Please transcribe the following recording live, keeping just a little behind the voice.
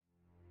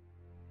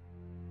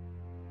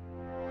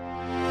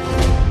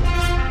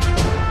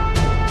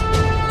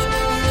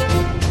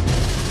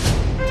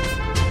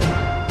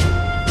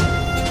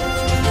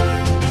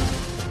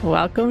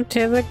Welcome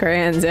to the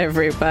Grands,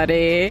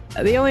 everybody.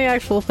 The only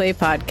actual play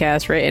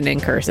podcast written in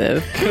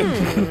cursive.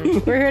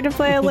 We're here to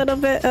play a little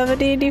bit of a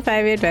D&D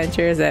 5e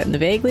adventure set in the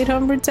vaguely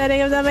homebrewed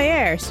setting of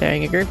Air,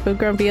 starring a group of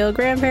grumpy old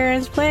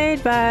grandparents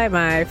played by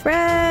my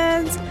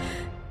friends,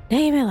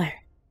 Nay Miller.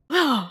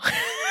 Whoa.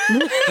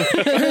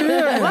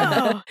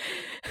 Whoa.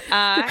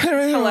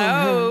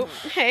 Hello.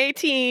 Hey,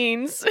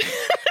 teens.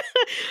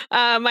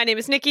 My name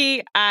is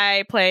Nikki.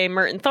 I play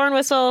Merton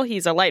Thornwhistle.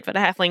 He's a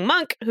light-footed halfling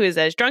monk who is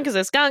as drunk as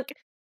a skunk.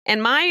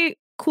 And my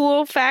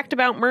cool fact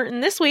about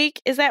Merton this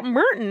week is that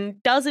Merton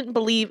doesn't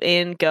believe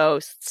in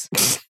ghosts.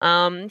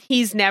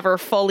 He's never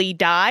fully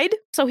died,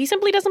 so he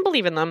simply doesn't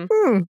believe in them.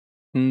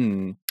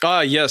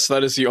 Yes,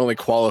 that is the only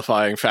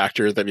qualifying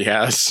factor that he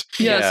has.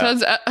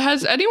 Yes, yeah.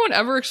 Has anyone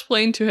ever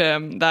explained to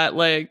him that,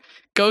 like,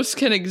 ghosts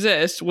can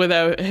exist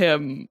without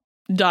him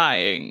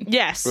dying?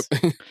 Yes.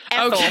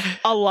 Okay.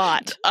 A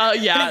lot.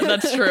 Yeah,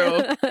 that's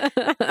true.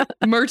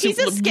 Merton,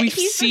 we've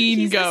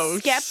seen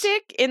ghosts. He's a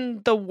skeptic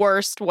in the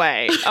worst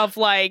way of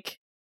like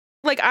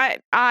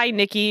I,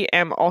 Nikki,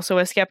 am also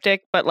a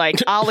skeptic, but like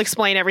I'll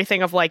explain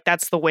everything of like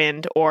that's the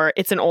wind or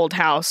it's an old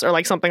house or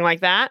like something like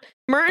that.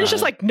 Merton's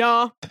just like,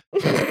 no.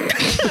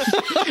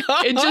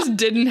 It just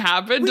didn't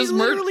happen. We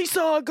literally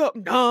saw a ghost.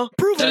 No,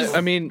 prove it.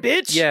 I mean,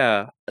 bitch.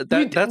 Yeah,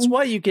 that's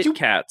why you get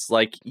cats.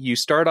 Like, you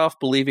start off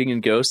believing in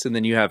ghosts, and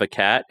then you have a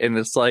cat, and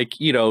it's like,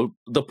 you know,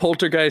 the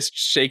poltergeist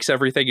shakes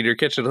everything in your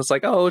kitchen. It's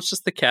like, oh, it's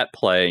just the cat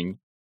playing.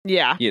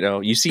 Yeah. You know,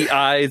 you see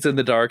eyes in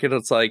the dark, and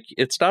it's like,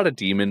 it's not a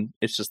demon.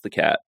 It's just the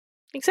cat.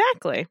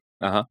 Exactly.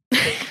 Uh-huh.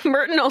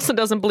 Merton also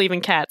doesn't believe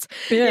in cats.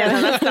 Yeah,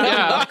 no, that's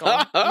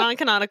non-canonical.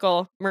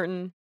 Non-canonical.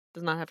 Merton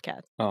does not have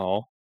cats.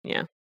 Oh.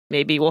 Yeah.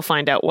 Maybe we'll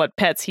find out what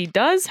pets he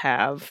does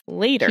have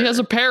later. He has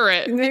a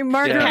parret.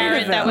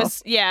 Parrot that was,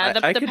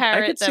 the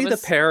parrot. I could see the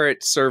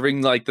parrot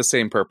serving like the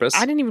same purpose.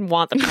 I didn't even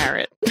want the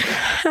parrot.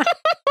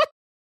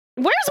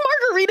 Where's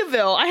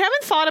Margaritaville? I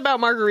haven't thought about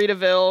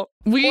Margaritaville.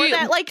 Or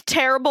that like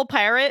terrible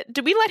parrot.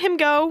 Did we let him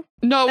go?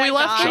 No, we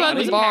left him at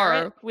the bar.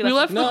 Parrot? We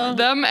left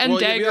them and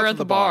Dagger at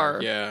the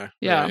bar. Yeah.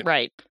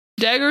 Right.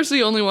 Dagger's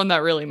the only one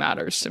that really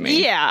matters to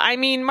me. Yeah, I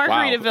mean,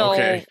 Margaritaville... Wow,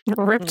 okay.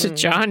 Ripped to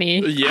Johnny.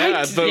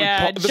 Yeah,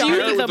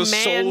 Johnny the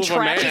man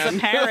trapped as a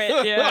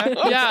parrot.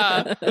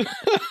 Yeah.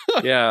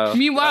 Yeah.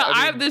 Meanwhile,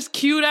 I have this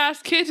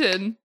cute-ass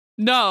kitten.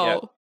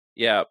 No.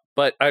 Yeah,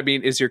 but, I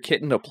mean, is your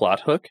kitten a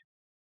plot hook?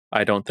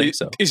 I don't think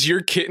so. Is your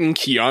kitten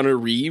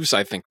Keanu Reeves?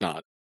 I think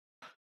not.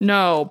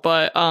 No,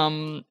 but,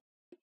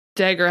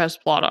 Dagger has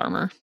plot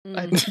armor.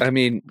 I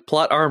mean,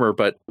 plot armor,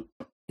 but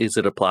is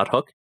it a plot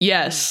hook?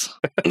 Yes.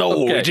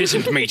 No, it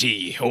isn't,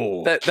 matey.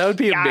 Oh. That would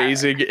be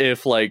amazing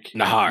if, like, you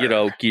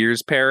know,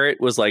 Gears Parrot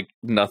was, like,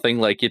 nothing.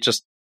 Like, it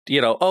just, you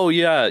know, oh,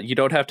 yeah, you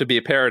don't have to be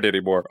a parrot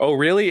anymore. Oh,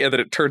 really? And then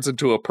it turns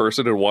into a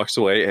person and walks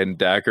away, and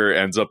Dagger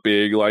ends up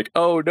being like,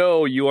 oh,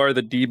 no, you are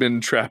the demon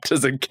trapped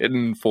as a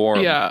kitten form.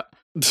 Yeah.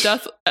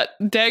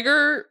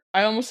 Dagger,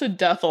 I almost said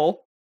Deathel.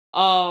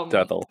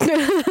 Deathel.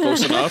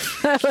 Close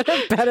enough.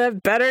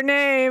 better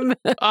name.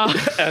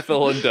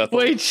 Ethel and Deathel.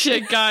 Wait,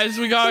 shit, guys,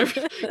 we gotta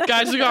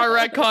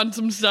retcon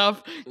some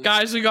stuff.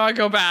 Guys, we gotta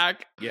go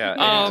back.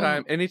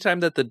 Yeah, anytime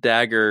that the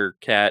Dagger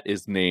cat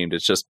is named,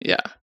 it's just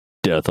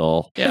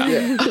Deathel.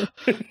 Yeah.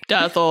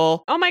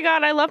 Deathel. Oh my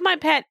god, I love my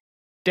pet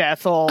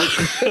Deathel.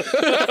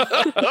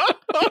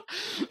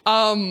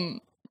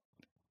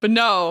 But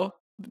no,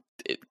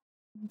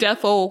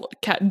 Deathel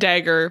cat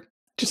Dagger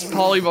just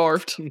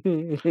polymorphed.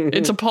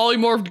 It's a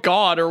polymorphed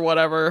god or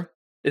whatever.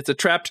 It's a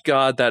trapped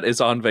god that is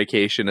on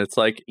vacation. It's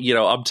like, you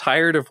know, I'm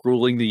tired of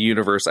ruling the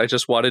universe. I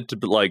just wanted to,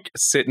 like,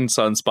 sit in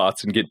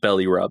sunspots and get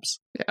belly rubs.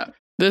 Yeah.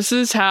 This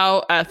is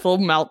how Ethel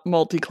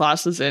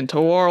multi-classes into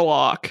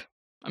Warlock.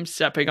 I'm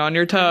stepping on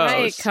your toes.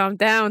 Right, calm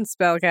down,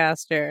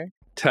 spellcaster.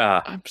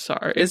 I'm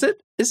sorry. Isn't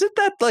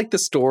that, like, the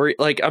story?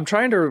 Like, I'm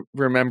trying to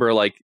remember,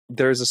 like,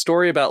 there's a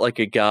story about, like,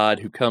 a god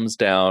who comes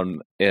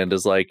down and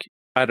is, like,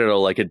 I don't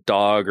know, like a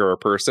dog or a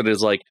person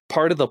is like,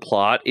 part of the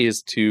plot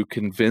is to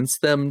convince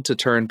them to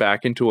turn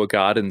back into a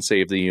god and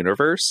save the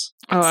universe.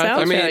 Oh,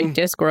 sounds like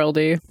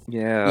Discworldy.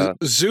 Yeah.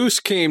 Zeus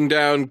came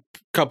down a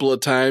couple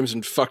of times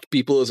and fucked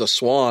people as a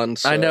swan.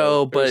 So I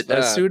know, but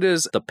as soon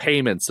as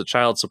the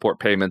child support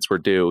payments were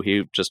due,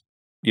 he just,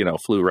 you know,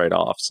 flew right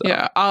off. So.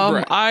 Yeah.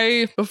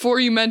 Right. Before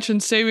you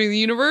mentioned saving the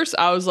universe,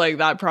 I was like,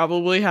 that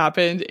probably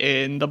happened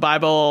in the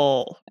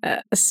Bible.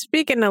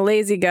 Speaking of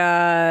lazy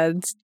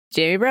gods,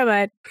 Jamie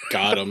Bromide.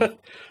 Got him.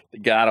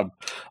 Got him.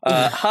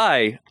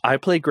 Hi, I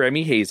play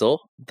Grammy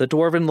Hazel, the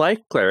Dwarven life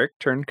cleric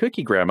turned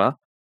cookie grandma,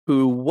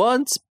 who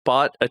once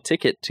bought a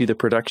ticket to the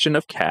production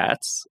of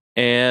Cats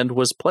and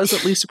was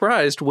pleasantly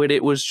surprised when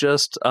it was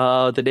just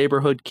the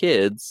neighborhood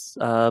kids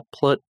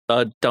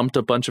dumped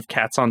a bunch of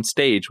cats on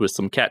stage with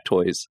some cat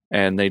toys,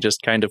 and they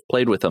just kind of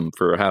played with them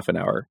for half an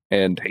hour.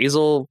 And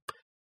Hazel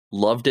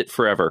loved it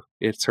forever.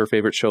 It's her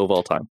favorite show of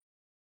all time.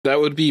 That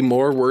would be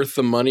more worth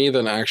the money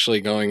than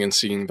actually going and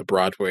seeing the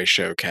Broadway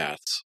show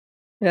Cats.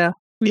 Yeah.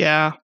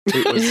 Yeah.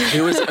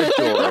 It was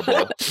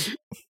adorable.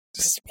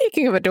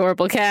 Speaking of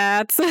adorable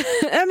cats,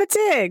 Emma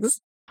Tiggs.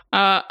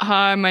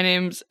 Hi, my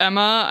name's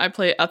Emma. I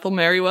play Ethel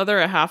Merriweather,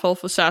 a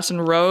half-elf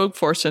assassin rogue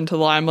forced into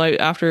the limelight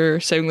after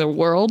saving the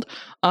world.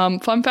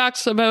 Fun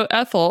facts about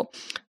Ethel.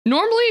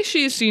 Normally,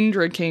 she's seen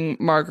drinking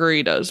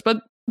margaritas,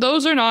 but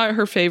those are not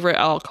her favorite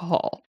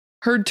alcohol.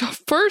 Her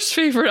first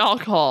favorite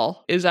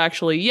alcohol is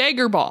actually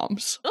Jaeger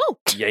bombs. Oh,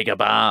 Jaeger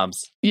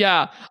bombs.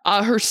 Yeah.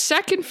 Her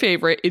second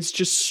favorite is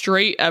just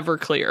straight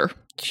Everclear.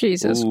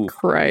 Jesus Ooh.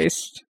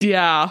 Christ.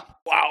 Yeah.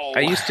 Wow. I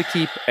used to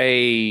keep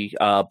a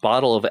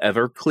bottle of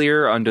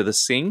Everclear under the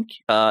sink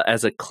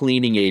as a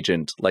cleaning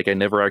agent. Like, I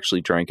never actually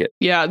drank it.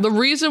 Yeah, the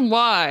reason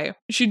why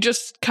she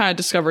just kind of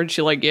discovered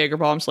she liked Jaeger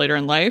bombs later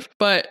in life,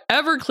 but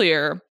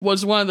Everclear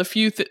was one of the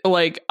few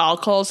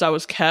alcohols that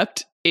was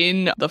kept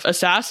in the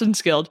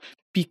Assassin's Guild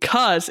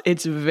because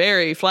it's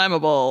very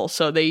flammable.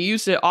 So they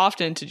used it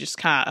often to just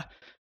kind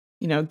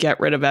of, get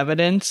rid of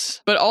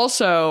evidence. But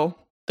also,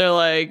 they're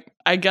like,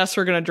 I guess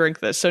we're gonna drink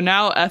this. So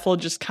now Ethel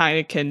just kind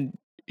of can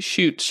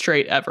shoot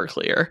straight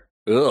Everclear.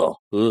 Ugh.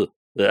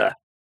 Ugh.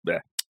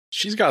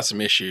 She's got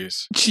some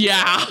issues.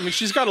 Yeah. I mean,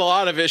 she's got a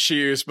lot of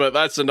issues, but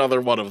that's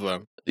another one of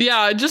them.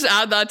 Yeah, just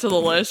add that to the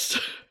list.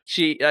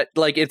 She,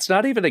 it's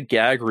not even a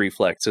gag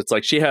reflex. It's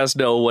like she has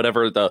no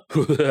whatever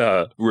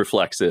the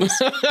reflex is.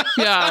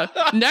 Yeah.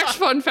 Next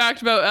fun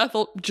fact about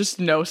Ethel, just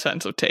no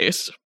sense of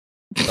taste.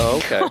 Oh,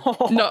 okay.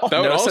 No, That would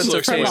No also sense of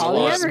explain taste a All the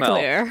or lot. smell.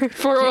 Everclear.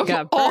 For She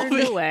got all burned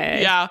the- away.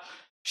 Yeah.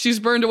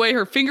 She's burned away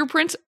her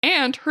fingerprints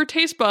and her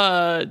taste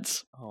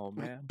buds. Oh,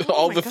 man.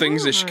 All my the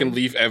things that she can God.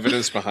 leave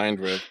evidence behind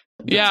with.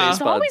 Yeah. taste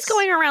she's always buds.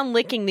 going around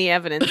licking the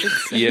evidence.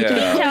 It's, Yeah. you keep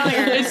telling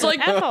her, It's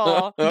like-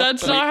 Ethel.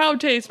 That's not how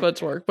taste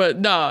buds work, but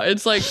no,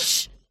 it's like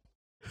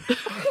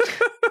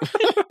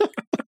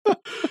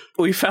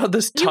We found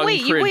this tongue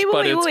wait, print, wait,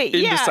 but wait, it's wait. Yeah,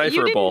 you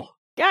indecipherable.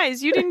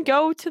 Guys, you didn't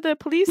go to the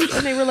police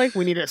and they were like,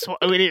 we need a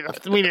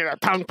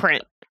tongue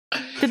print.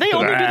 Did they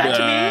only do that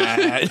to me?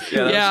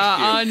 Yeah,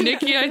 yeah,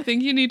 Nikki, I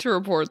think you need to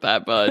report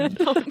that, bud.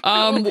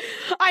 I know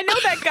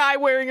that guy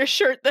wearing a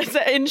shirt that's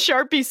in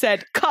Sharpie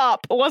said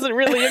cop wasn't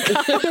really a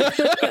cop. Dang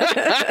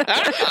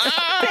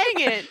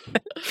it.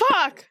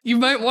 Fuck. You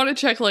might want to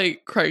check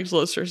like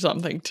Craigslist or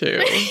something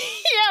too.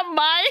 Yeah,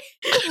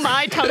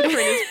 my tongue print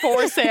is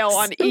for sale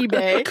on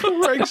eBay.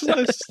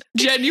 Craigslist.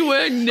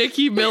 Genuine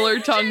Nikki Miller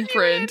tongue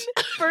print.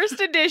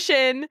 First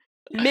edition,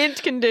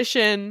 mint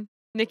condition,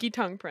 Nikki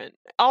tongue print.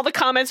 All the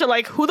comments are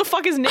like, who the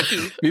fuck is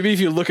Nikki? Maybe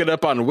if you look it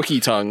up on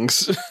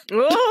WikiTongues.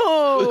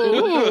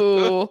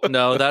 Oh. Ooh.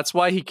 No, that's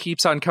why he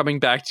keeps on coming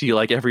back to you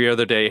like every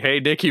other day. Hey,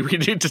 Nikki, we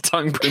need to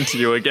tongue print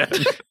you again.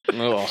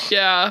 Ugh.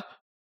 Yeah.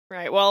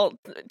 Right. Well,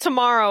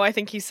 tomorrow I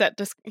think he's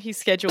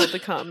scheduled to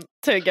come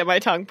to get my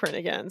tongue print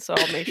again. So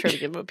I'll make sure to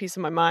give him a piece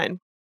of my mind.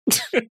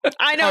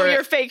 I know All right.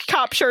 your fake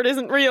cop shirt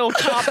isn't real.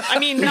 Cop. I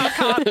mean, not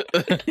cop.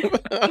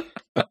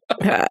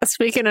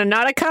 Speaking of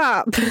not a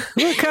cop,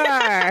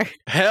 Lucar.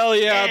 Hell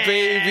yeah,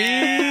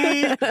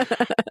 baby!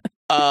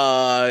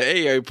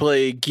 Hey, I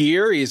play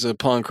Gear. He's a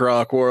punk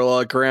rock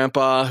warlock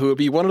grandpa who would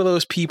be one of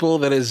those people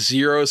that has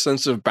zero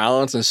sense of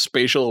balance and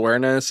spatial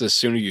awareness as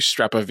soon as you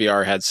strap a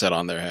VR headset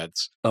on their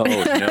heads. Oh,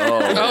 no.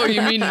 Oh,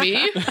 you mean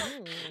me?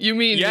 You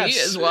mean me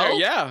as well?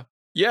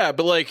 Yeah,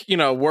 but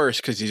worse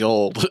because he's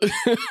old.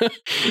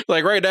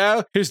 Like right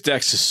now, his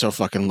dex is so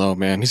fucking low,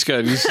 man. He's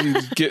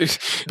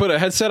put a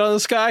headset on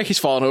this guy, he's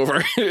falling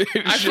over.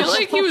 I feel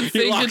like you would He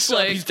think locks it's up,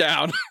 like he's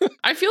down.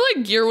 I feel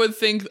like Gear would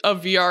think a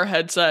VR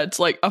headset's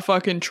like a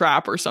fucking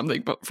trap or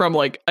something, but from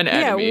like an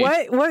Yeah, enemy.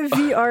 what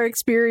VR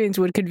experience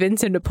would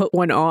convince him to put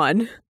one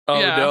on? Oh,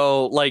 Yeah.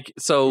 no.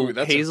 So Ooh,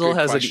 that's a Hazel good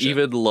has question. an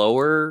even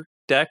lower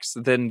dex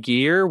than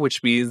Gear,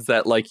 which means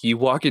that you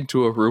walk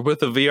into a room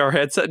with a VR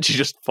headset and she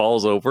just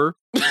falls over.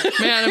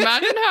 Man,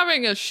 imagine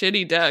having a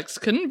shitty dex.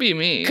 Couldn't be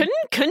me.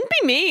 Couldn't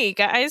be me,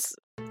 guys.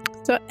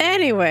 So,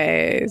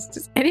 anyways,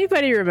 does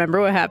anybody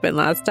remember what happened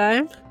last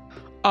time?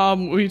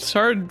 We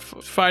started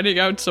finding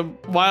out some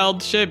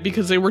wild shit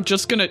because they would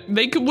just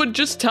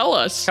tell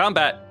us.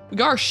 Combat. We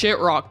got our shit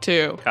rocked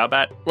too.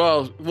 Combat.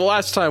 Well, the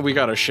last time we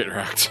got our shit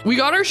rocked. We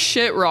got our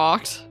shit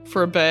rocked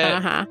for a bit.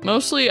 Uh-huh.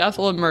 Mostly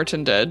Ethel and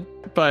Merton did,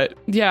 but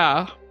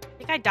yeah. I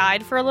think I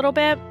died for a little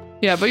bit,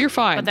 Yeah, but you're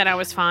fine. but then I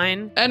was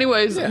fine.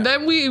 Anyways, Yeah.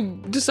 then we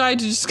decided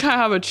to just kind of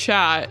have a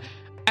chat,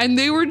 and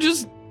they were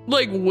just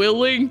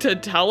willing to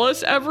tell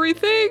us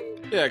everything.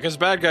 Yeah, because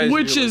bad guys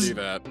Which usually is- do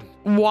that.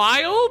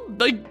 Wild?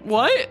 Like,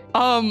 what?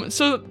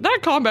 So that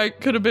combat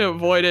could have been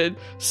avoided.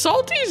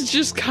 Salty's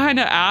just kind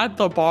of at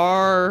the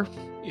bar.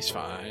 He's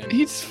fine.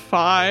 He's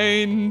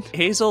fine.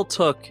 Hazel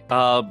took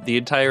the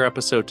entire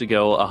episode to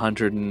go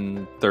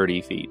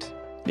 130 feet.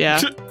 Yeah.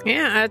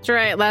 Yeah, that's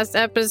right. Last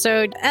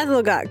episode,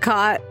 Ethel got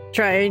caught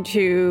trying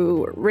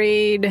to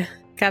raid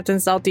Captain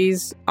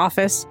Salty's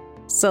office.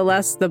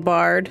 Celeste the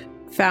Bard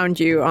found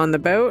you on the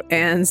boat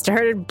and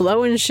started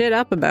blowing shit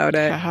up about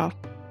it. Wow.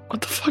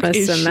 What the fuck With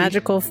is some she?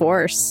 magical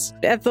force.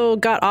 Ethel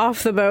got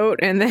off the boat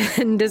and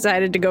then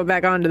decided to go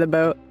back onto the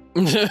boat.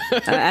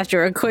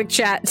 After a quick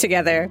chat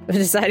together,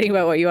 deciding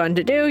about what you wanted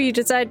to do, you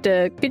decide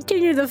to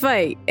continue the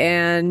fight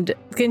and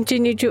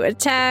continue to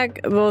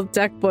attack both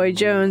Duckboy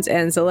Jones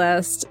and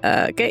Celeste.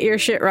 Get your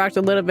shit rocked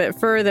a little bit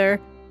further,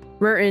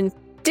 Merton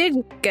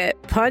did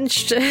get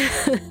punched.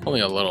 Only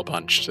a little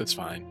punched. It's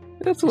fine.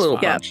 It's a little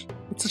Yeah. punch.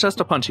 It's just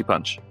a punchy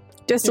punch.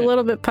 Just a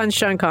little bit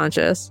punched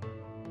unconscious,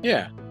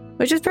 Yeah.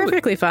 which is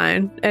perfectly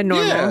fine and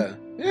normal. Yeah.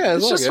 Yeah,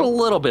 It's all just good. a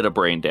little bit of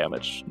brain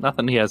damage.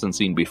 Nothing he hasn't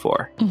seen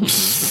before.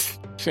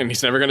 And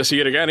he's never going to see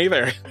it again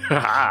either.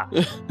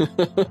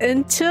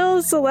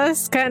 Until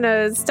Celeste kind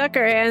of stuck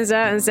her hands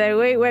out and said,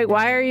 wait,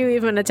 why are you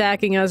even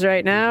attacking us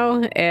right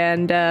now?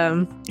 And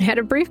had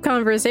a brief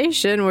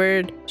conversation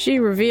where she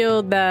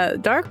revealed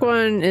that Dark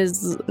One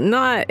is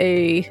not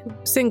a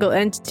single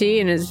entity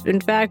and is, in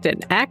fact,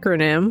 an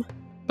acronym.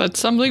 That's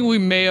something we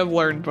may have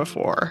learned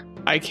before.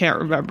 I can't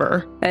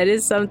remember. That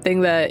is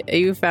something that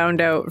you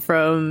found out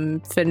from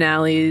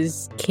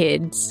Finale's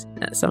kids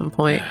at some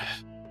point.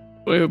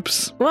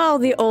 Oops. Well,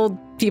 the old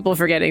people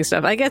forgetting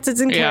stuff. I guess it's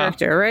in Yeah.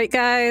 character, right,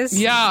 guys?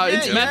 Yeah,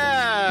 it's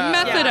Yeah.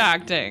 method Yeah.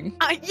 acting.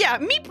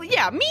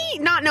 Me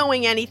not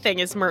knowing anything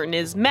as Merton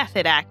is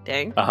method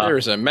acting. Uh-huh.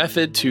 There's a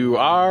method to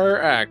our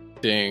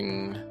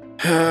acting.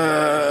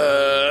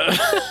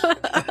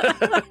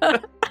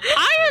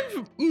 I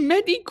have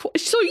many.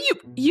 So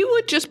you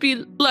would just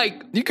be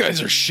like, You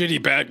guys are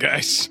shitty bad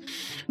guys.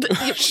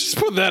 Just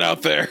put that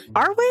out there.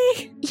 Are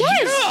we?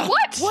 yes.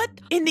 What? What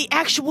in the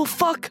actual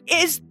fuck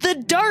is the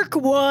Dark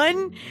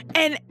One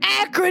an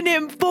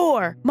acronym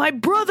for? My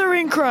brother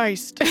in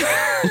Christ. Like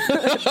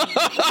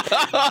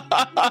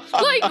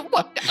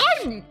what?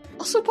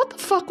 So what the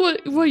fuck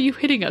were you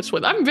hitting us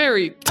with? I'm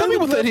very Tell me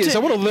what that is. I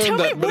want to learn Tell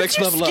that me, the what's next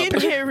your level up.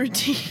 skincare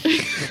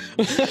routine?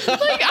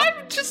 like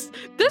I'm just.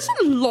 There's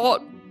a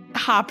lot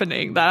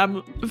happening that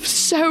I'm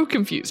so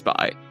confused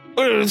by.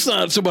 It's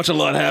not so much a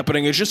lot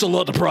happening. It's just a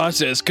lot to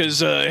process.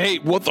 Because, hey,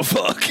 what the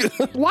fuck?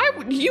 Why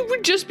would you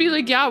would just be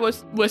like, yeah,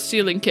 we're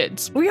stealing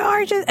kids? We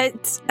are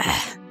just.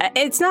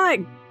 It's not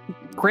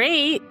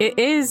great. It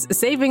is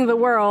saving the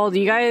world.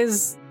 You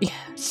guys.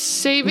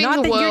 Saving Not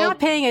the that world. you're not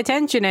paying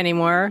attention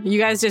anymore. You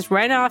guys just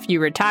ran off. You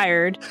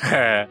retired.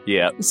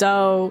 Yeah.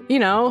 So,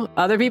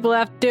 other people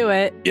have to do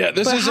it. Yeah,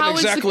 this But isn't how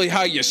is exactly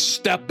how you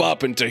step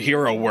up into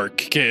hero work,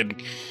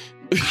 kid.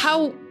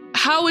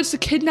 How is the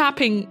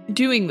kidnapping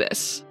doing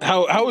this?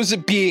 How is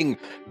it being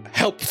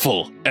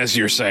helpful, as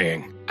you're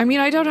saying? I mean,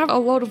 I don't have a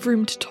lot of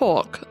room to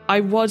talk.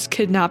 I was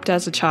kidnapped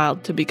as a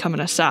child to become an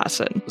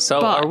assassin.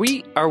 So But-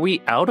 are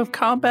we out of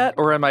combat,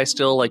 or am I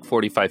still like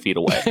 45 feet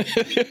away?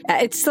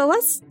 It's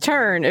Celeste's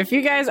turn. If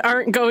you guys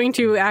aren't going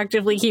to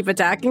actively keep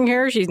attacking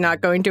her, she's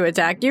not going to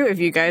attack you. If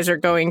you guys are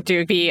going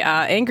to be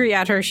angry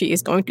at her, she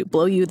is going to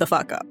blow you the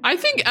fuck up. I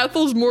think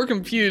Ethel's more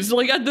confused.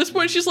 Like at this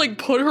point, she's like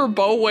put her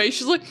bow away.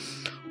 She's like,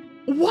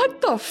 what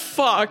the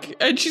fuck?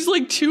 And she's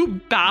like too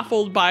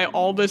baffled by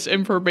all this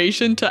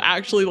information to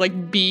actually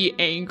like be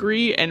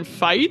angry and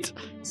fight.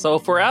 So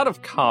if we're out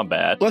of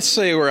combat, Let's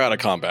say we're out of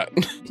combat.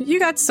 You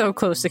got so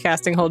close to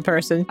casting Hold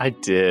Person. I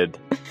did.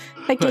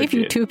 I gave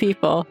you did. 2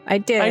 people. I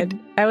did.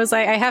 I was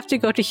like, I have to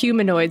go to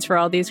humanoids for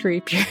all these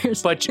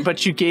creatures.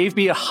 But you gave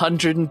me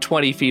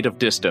 120 feet of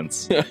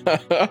distance.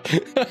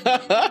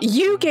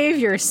 You gave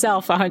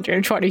yourself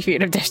 120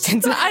 feet of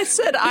distance. I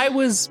said I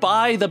was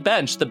by the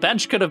bench. The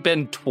bench could have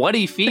been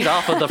 20 feet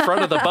off of the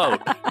front of the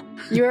boat.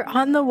 You were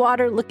on the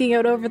water looking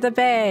out over the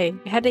bay.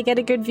 You had to get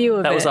a good view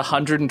of That it. was a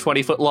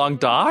 120 foot long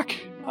dock.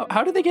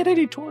 How did they get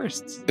any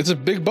tourists? It's a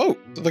big boat.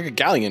 It's like a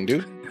galleon,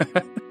 dude.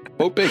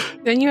 Boat big.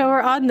 And you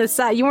were on the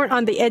side. You weren't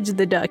on the edge of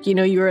the duck.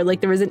 You were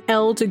like, there was an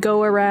L to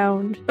go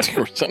around.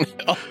 There was an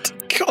L to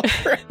go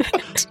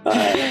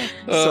around.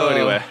 So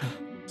anyway,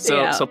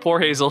 Yeah. so poor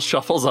Hazel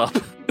shuffles up,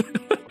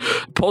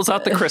 pulls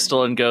out the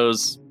crystal and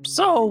goes,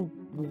 so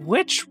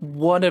which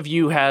one of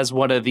you has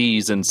one of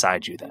these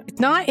inside you then? It's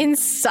not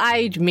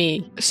inside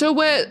me. So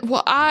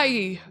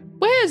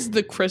where's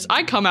the Chris?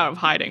 I come out of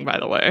hiding, by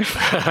the way.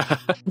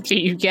 Do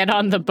you get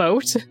on the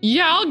boat?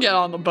 Yeah, I'll get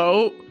on the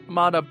boat. I'm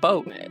on a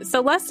boat.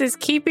 Celeste is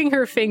keeping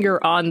her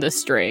finger on the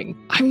string.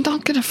 I'm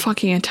not gonna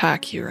fucking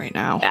attack you right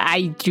now.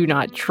 I do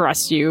not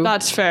trust you.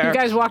 That's fair. You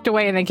guys walked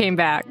away and then came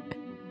back.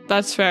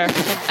 That's fair.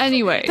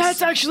 Anyways.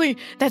 That's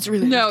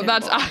really No,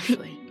 that's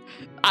understandable,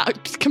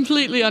 actually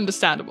completely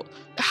understandable.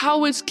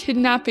 How is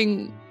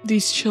kidnapping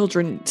these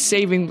children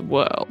saving the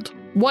world?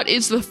 What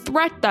is the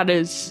threat that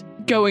is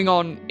going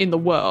on in the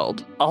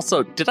world?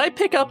 Also, did I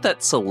pick up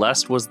that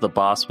Celeste was the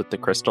boss with the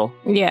crystal?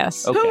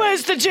 Yes. Okay. Who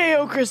has the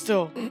J.O.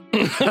 crystal?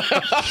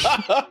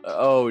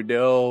 Oh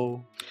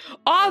no.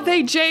 Are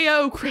they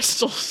J.O.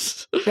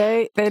 crystals?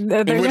 They're In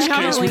which case,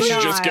 definitely we should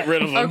not. just get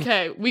rid of them.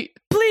 Okay, we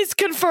Please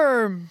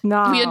confirm.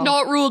 No. had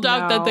not ruled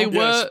out that they No.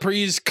 were. Yes,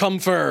 please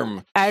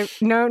confirm. No.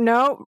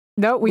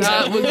 We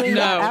That are was ruling no.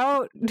 that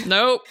out.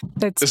 Nope.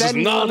 That's This is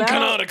been ruled out.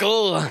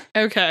 non-canonical.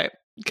 Okay,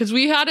 because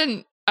we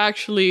hadn't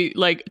actually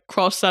like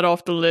crossed that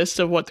off the list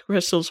of what the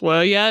crystals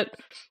were yet.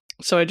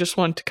 So I just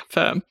wanted to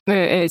confirm.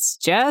 It's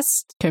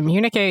just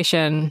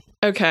communication.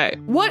 Okay,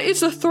 what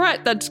is the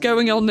threat that's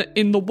going on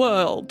in the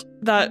world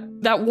that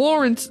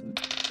warrants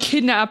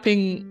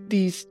kidnapping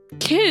these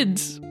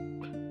kids?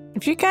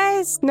 Have you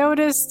guys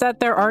noticed that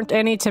there aren't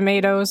any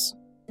tomatoes?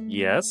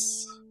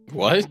 Yes.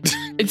 What?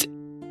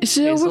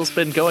 Hazel's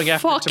been going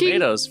after fucking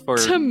tomatoes for...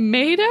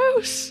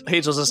 Tomatoes?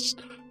 Hazel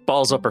just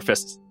balls up her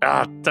fists.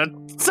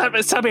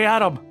 Send me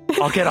at him.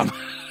 I'll get him.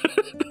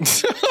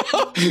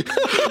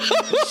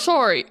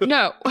 Sorry,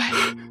 no.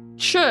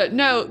 Sure,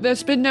 no,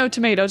 there's been no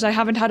tomatoes. I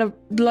haven't had a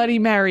Bloody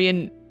Mary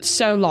in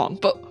so long.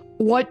 But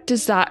what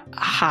does that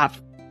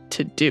have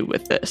to do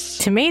with this?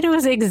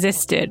 Tomatoes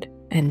existed,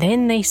 and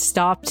then they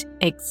stopped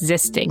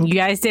existing. You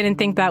guys didn't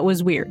think that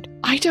was weird?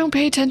 I don't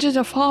pay attention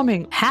to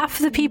farming. Half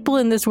the people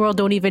in this world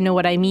don't even know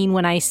what I mean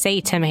when I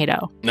say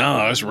tomato. No,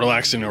 I was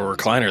relaxing in a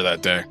recliner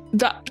that day.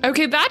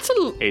 Okay, that's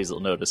a... Hazel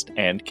noticed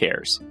and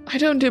cares. I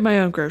don't do my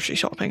own grocery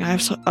shopping. I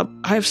have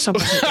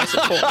someone who does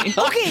it for me.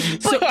 Okay,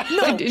 So, but I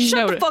no, didn't shut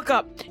know the it. fuck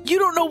up. You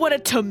don't know what a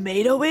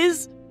tomato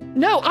is?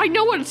 No, I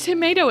know what a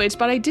tomato is,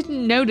 but I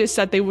didn't notice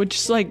that they were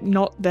just, like,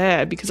 not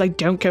there because I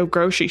don't go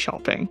grocery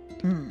shopping.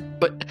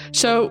 But,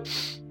 so...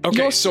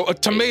 Okay, so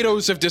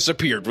tomatoes have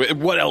disappeared.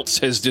 What else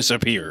has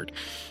disappeared?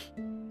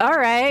 All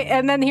right,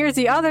 and then here's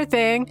the other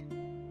thing.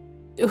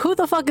 Who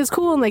the fuck is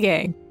cool in the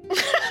gang?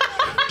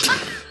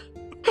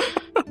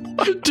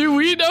 Do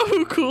we know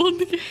who Cool in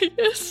the Gang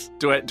is?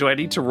 Do I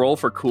need to roll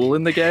for cool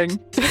in the gang?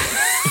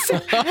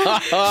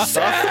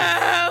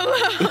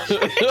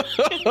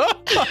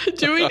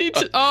 Do we need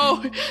to...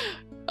 Oh,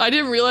 I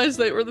didn't realize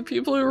they were the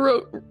people who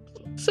wrote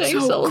saying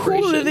So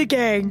celebration. Cool in the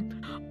Gang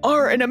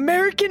are an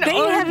American They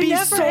have R&B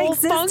never soul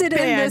funk existed in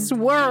band. this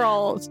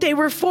world. They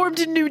were formed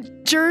in New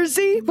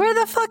Jersey. Where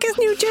the fuck is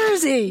New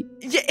Jersey?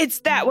 Yeah, it's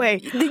that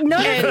way. None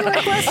of you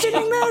are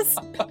questioning this?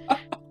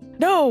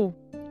 No.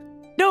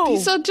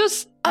 These are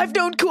just... I've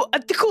known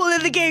the Cool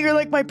in the Gang are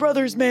like my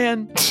brothers,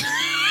 man.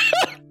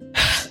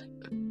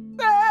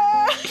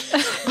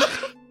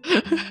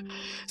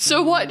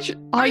 So what...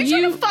 Are you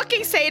trying to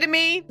fucking say to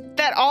me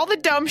that all the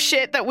dumb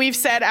shit that we've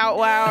said out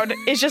loud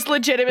is just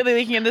legitimately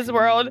leaking in this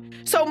world?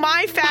 So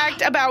my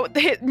fact about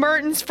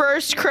Merton's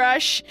first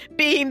crush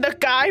being the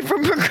guy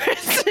from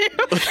Progressive.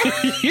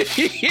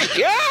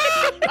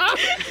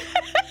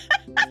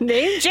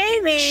 Named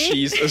Jamie.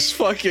 Jesus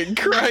fucking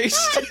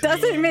Christ.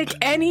 Doesn't make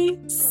any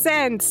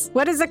sense.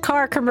 What is a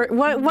car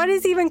what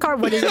is even car?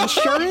 What is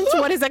insurance?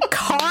 What is a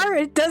car?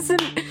 It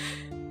doesn't...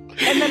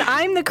 And then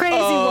I'm the crazy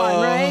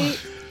one, right?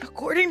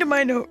 According to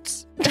my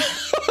notes.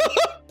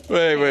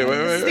 Wait.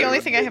 This is the only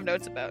thing I have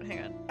notes about.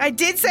 Hang on. I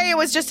did say it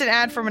was just an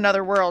ad from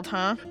another world,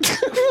 huh?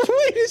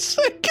 Wait a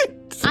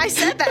second. I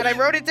said that. I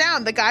wrote it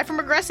down. The guy from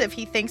Progressive,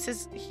 he thinks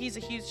he's a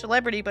huge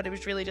celebrity, but it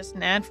was really just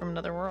an ad from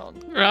another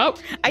world. Oh,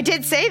 I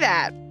did say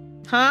that.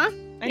 Huh?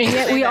 I did And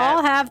yet say we that.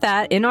 all have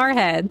that in our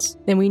heads,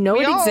 and we know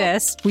We it all-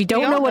 exists. We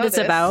don't all know what know it's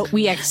this. about.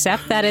 We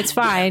accept that it's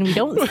fine. We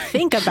don't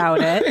think about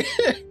it.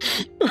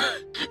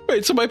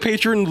 Wait, so my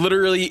patron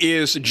literally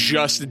is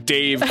just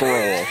Dave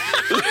Grohl.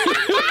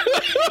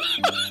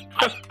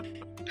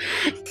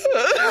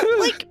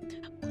 Like,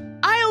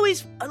 I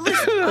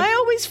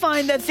always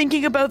find that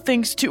thinking about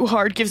things too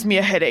hard gives me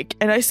a headache,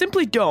 and I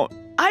simply don't.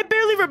 I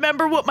barely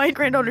remember what my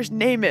granddaughter's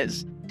name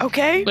is.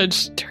 Okay?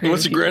 let's turn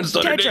What's your here.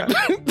 granddaughter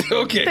Tetra. name?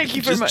 Okay. Thank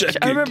you very just much.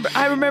 checking.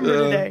 I remember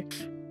today.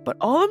 But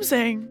all I'm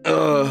saying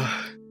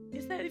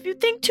is that if you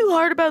think too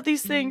hard about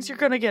these things, you're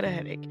gonna get a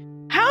headache.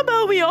 How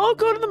about we all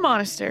go to the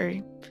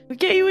monastery? We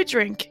get you a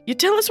drink. You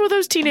tell us where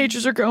those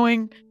teenagers are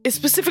going. It's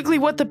specifically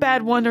what the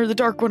bad one or the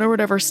dark one or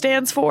whatever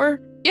stands for.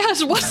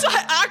 Yes, what's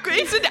that acronym?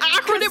 It's an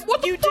acronym.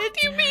 What the fuck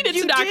do you mean it's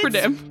You an did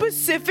acronym?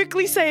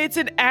 specifically say it's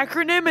an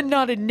acronym and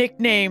not a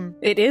nickname.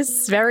 It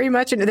is very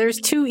much.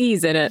 There's two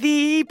E's in it.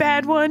 The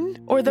bad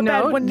one or the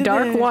bad one?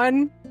 dark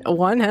one.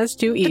 One has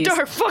two E's. The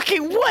dark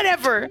fucking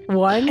whatever.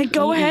 One. And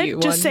go E, ahead,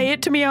 one- just say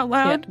it to me out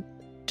loud.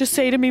 Just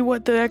say to me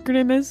what the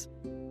acronym is.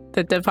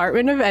 The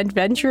Department of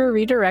Adventure,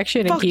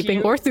 Redirection, and Fuck Keeping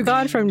you.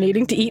 Orthogon from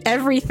needing to eat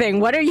everything.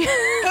 What are you?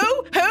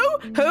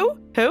 Who?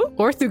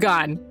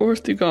 Orthogon.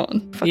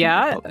 Orthogon.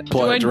 Yeah.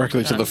 Apply it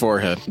directly to the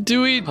forehead.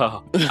 Do we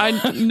Oh.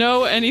 I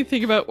know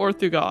anything about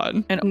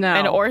Orthogon? No.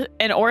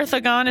 An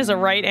orthogon is a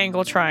right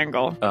angle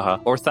triangle.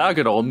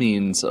 Orthogonal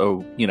means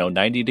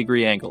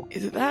 90-degree angle.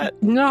 Is it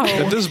that? No.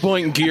 At this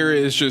point, Gear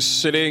is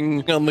just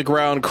sitting on the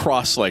ground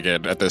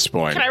cross-legged at this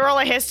point. Can I roll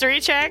a history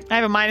check? I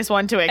have a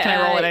 -1 to it. Can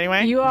I roll it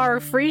anyway? You are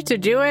free to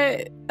do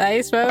it,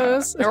 I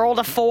suppose. I rolled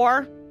a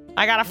 4.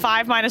 I got a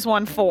 5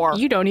 -1, 4.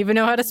 You don't even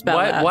know how to spell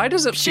that. Why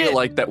does it feel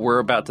like that we're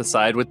about to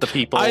side with the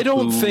people? I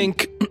don't who-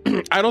 think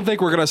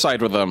we're gonna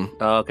side with them.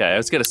 Okay, I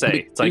was gonna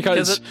say it's like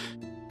because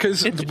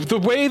the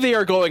way they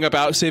are going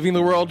about saving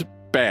the world,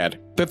 bad.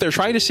 That they're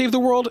trying to save the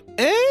world,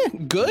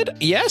 good,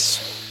 yes.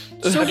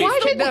 So why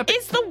did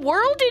Is the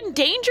world in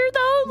danger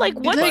though? Like,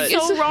 what's Like, so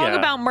it's- wrong yeah.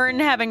 about Merton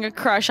having a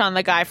crush on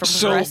the guy from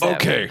So Progressive?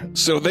 okay,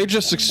 so they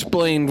just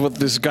explained what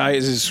this guy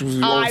is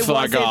I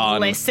wasn't orthogon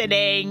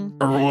listening.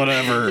 or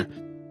whatever.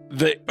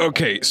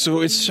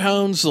 So it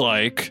sounds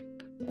like,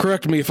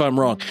 correct me if I'm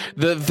wrong,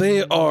 that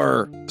they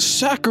are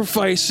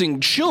sacrificing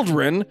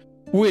children,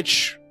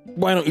 which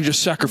why don't you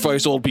just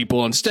sacrifice old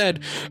people instead?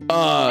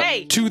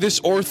 Hey. To this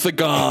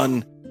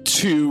orthogon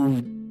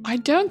to I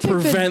don't think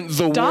prevent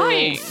the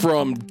dying. world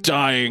from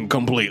dying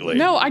completely.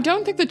 No, I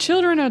don't think the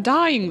children are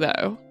dying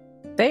though.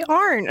 They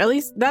aren't. At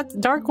least that's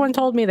Dark One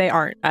told me they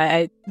aren't.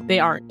 They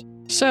aren't.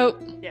 So,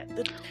 Yeah,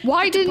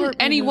 why didn't Department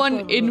of anyone blah,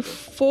 blah, blah.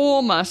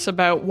 inform us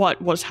about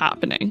what was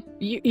happening?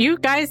 You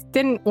guys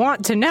didn't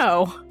want to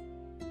know.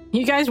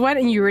 You guys went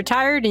and you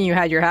retired and you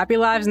had your happy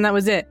lives and that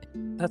was it.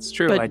 That's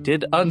true. But- I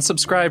did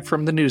unsubscribe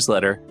from the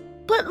newsletter.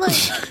 but like,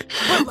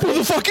 What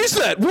the fuck is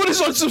that? What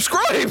is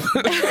unsubscribe?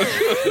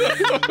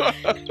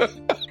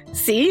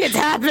 See, it's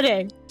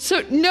happening.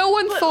 So no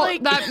one But, thought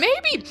like- that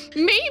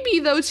maybe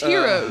those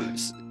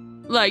heroes,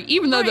 like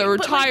even though they're Right,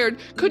 but, like- retired,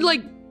 could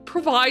like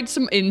provide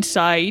some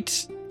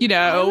insight. You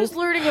I know, was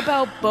learning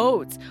about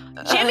boats.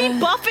 Jimmy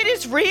Buffett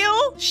is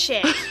real?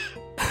 Shit.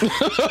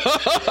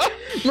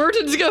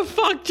 Merton's gonna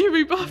fuck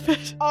Jimmy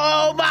Buffett.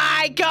 Oh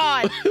my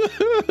god.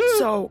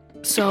 So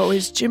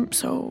is Jimmy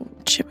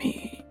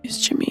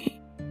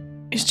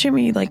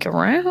like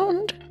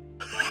around?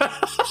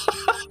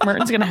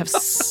 Merton's gonna have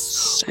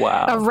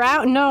Wow.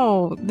 Around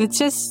no, it's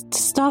just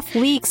stuff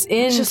leaks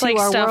into just like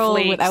our stuff world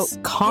leaks. without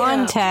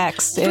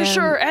context. for and-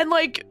 sure. And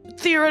like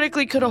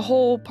theoretically, could a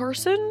whole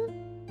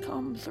person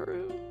come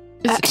through?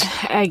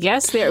 I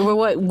guess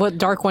what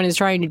Dark One is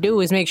trying to do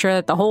is make sure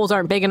that the holes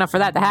aren't big enough for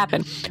that to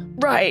happen.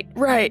 Right.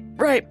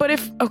 But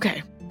if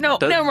no,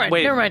 Does- never mind.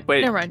 wait, Never mind.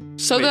 wait. Never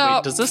mind. So Wait, there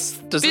are does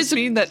this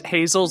mean that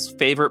Hazel's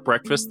favorite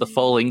breakfast, the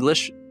full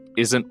English,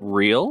 isn't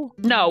real?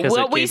 No, 'Cause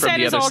what it we came from said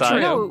the is other all side.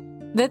 true. No,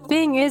 the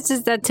thing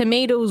is that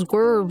tomatoes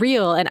were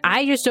real, and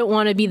I just don't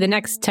want to be the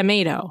next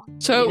tomato.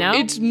 So You know?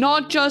 it's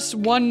not just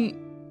one.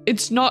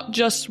 It's not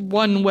just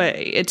one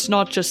way. It's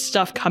not just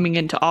stuff coming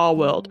into our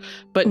world,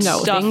 but No,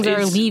 stuff things are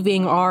is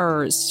leaving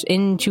ours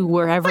into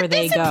wherever But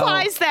they this go.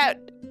 implies that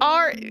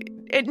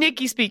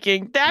Nikki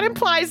speaking, that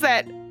implies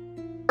that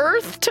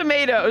Earth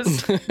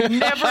tomatoes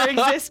never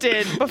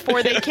existed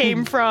before they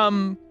came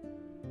from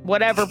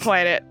whatever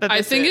planet. That I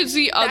this think is. it's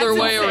the other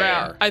That's way unfair.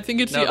 around. I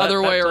think it's No, the that-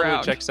 other that way totally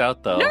around. checks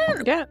out, though.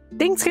 Yeah,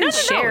 things can No.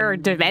 share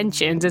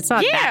dimensions. It's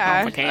not Yeah.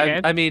 that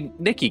complicated. I mean,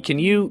 Nikki, can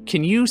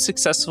you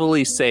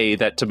successfully say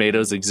that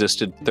tomatoes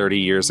existed 30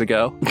 years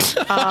ago?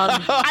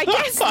 I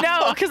guess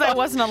no, because I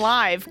wasn't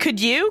alive. Could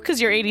you?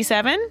 Because you're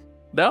 87.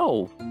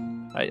 No.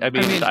 I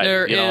mean, mean,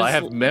 there I is-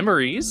 have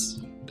memories.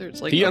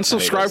 There's like He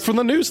unsubscribed tomatoes. from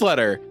the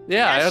newsletter.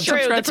 Yeah, That's I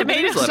true. The unsubscribed from the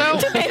tomatoes,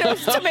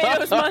 newsletter.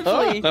 tomatoes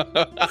monthly.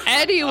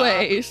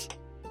 Anyways,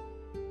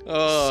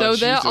 Oh, So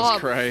there Jesus are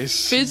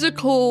Christ.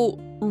 physical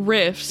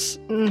rifts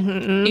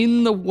Mhm,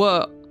 in the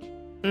world.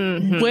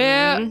 mhm.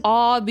 Where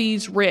are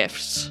these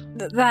rifts?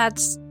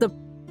 That's the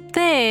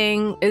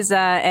thing, is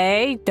that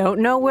A, don't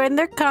know when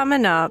they're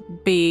coming up.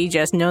 B,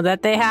 just know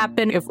that they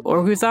happen if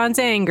Orguthan's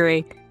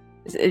angry.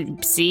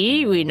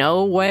 C, we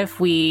know if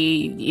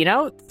we,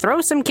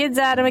 throw some kids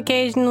at him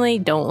occasionally,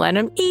 don't let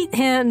him eat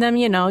them,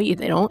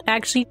 they don't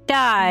actually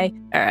die.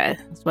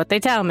 That's what they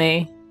tell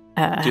me.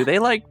 Do they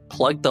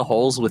plug the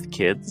holes with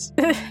kids?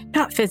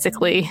 Not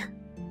physically.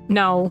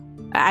 No.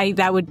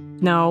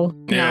 No.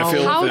 Yeah, I no.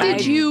 feel How like that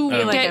did you I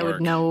feel like I get?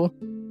 would know.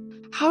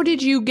 How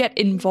did you get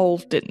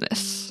involved in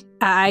this?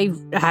 I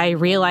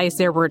realized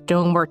there were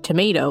no more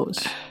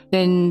tomatoes.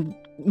 And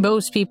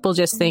most people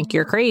just think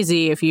you're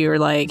crazy if you're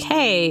like,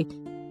 hey,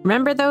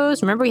 remember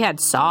those? Remember we had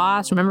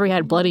sauce? Remember we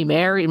had Bloody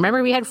Mary?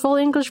 Remember we had full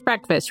English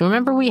breakfast?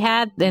 Remember we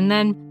had... And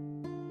then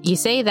you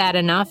say that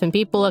enough and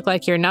people look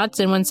like you're nuts.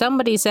 And when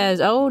somebody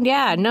says, oh,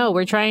 yeah, no,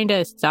 we're trying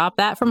to stop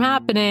that from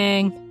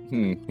happening.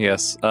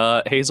 Yes.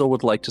 Hazel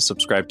would like to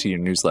subscribe to your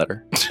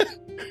newsletter.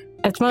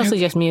 It's mostly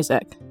just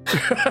music.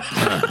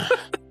 Her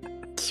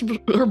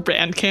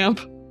Bandcamp,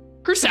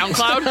 her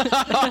SoundCloud.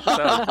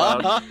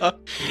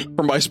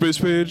 From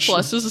MySpace page.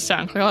 Plus is a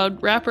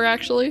SoundCloud rapper,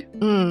 actually.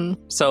 Mm.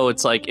 So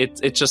it's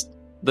it's just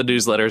the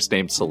newsletter's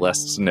named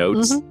Celeste's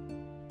Notes.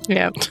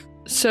 Yeah.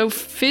 So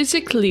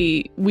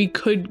physically,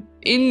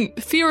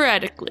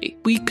 theoretically,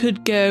 we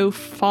could go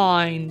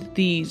find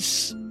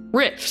these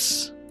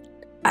rifts.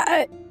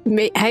 I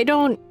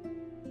don't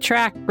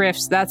track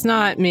rifts. That's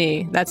not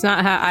me. That's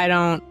not how I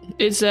don't.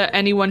 Is there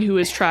anyone who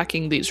is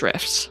tracking these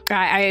rifts?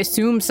 I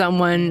assume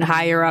someone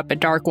higher up at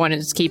Dark One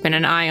is keeping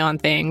an eye on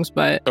things,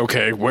 but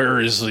Okay,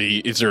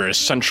 is there a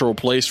central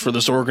place for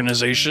this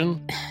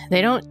organization?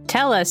 they don't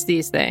tell us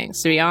these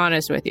things, to be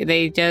honest with you.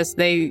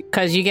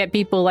 Because you get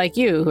people like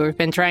you who have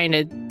been trying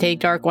to take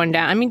Dark One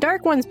down. I mean,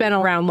 Dark One's been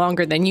around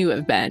longer than you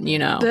have been,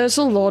 There's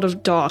a lot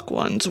of dark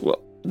ones.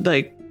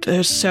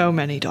 There's so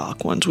many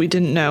dark ones. We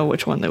didn't know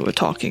which one they were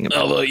talking about.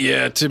 Although,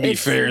 yeah, to be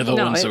fair, the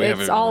ones that we it's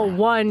haven't... all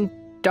one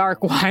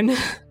Dark One.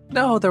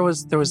 No, there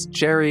was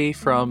Jerry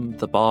from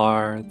the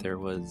bar. There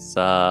was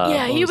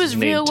Yeah, what he was his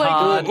name? real, like,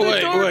 Todd. the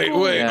dark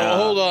one. Yeah.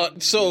 Hold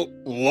on. So,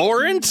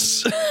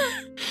 Lawrence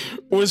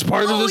was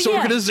part of this yeah.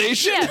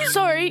 organization? Yeah,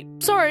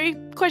 sorry.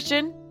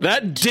 Question.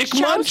 That dick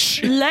Charles-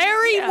 munch?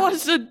 Larry Yeah.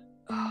 was a...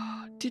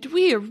 did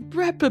we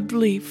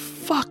irreparably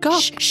fuck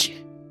up? Shh.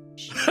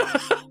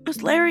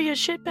 Was Larry a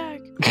shitbag?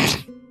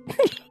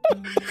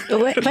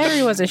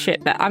 Larry was a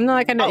shit. I'm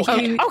not gonna.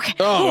 Okay.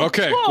 Oh,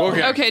 okay.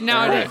 Okay. Okay,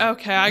 now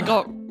Alright. I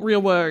got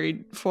real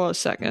worried for a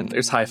second.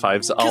 There's high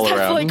fives all That's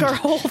around. like our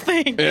whole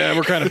thing. Yeah,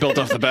 we're kind of built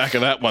off the back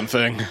of that one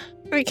thing.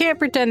 we can't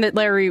pretend that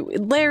Larry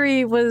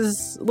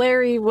was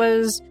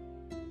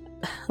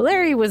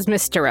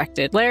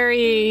misdirected.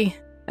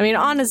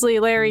 Honestly,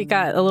 Larry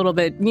got a little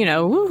bit, he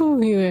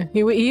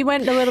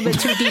went a little bit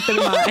too deep in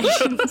the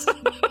mines.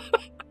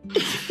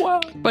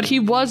 Well, but he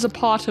was a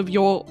part of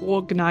your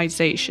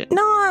organization.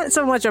 Not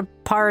so much a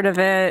part of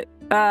it.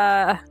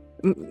 I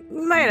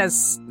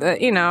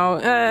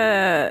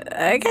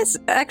guess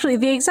actually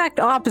the exact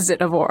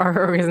opposite of our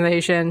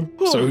organization.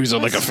 So he's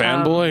like a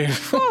fanboy?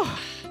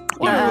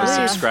 You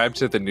subscribe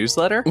to the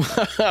newsletter?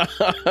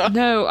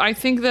 No, I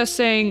think they're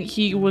saying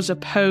he was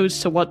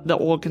opposed to what the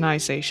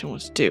organization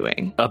was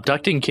doing.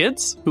 Abducting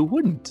kids? Who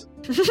wouldn't?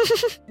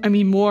 I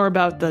mean, more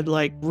about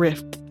the,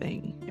 rift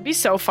thing. It'd be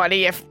so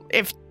funny if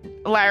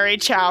Larry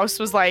Chouse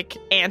was,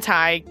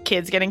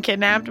 anti-kids getting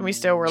kidnapped, and we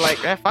still were like,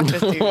 fuck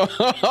this dude.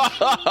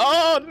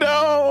 Oh,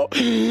 no!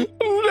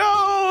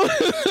 No!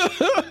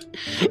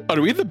 Are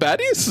we the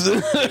baddies?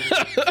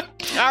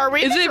 Are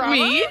we Is the it drama?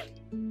 me?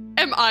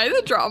 Am I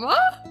the drama?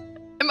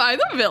 Am I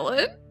the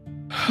villain?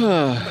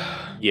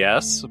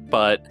 Yes,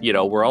 but,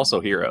 we're also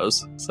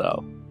heroes,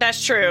 so.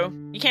 That's true.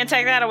 You can't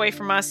take that away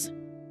from us,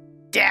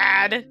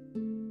 Dad.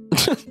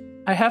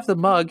 I have the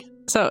mug.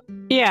 So,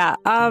 yeah,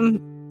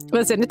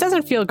 listen, it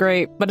doesn't feel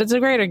great, but it's a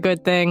greater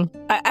good thing.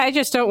 I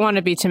just don't want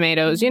to be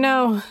tomatoes,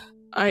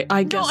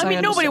 I guess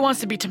Nobody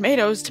wants to be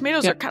tomatoes.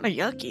 Tomatoes are kind of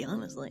yucky,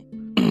 honestly.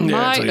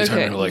 Yeah, until you turn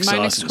okay, into, my sauce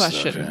next and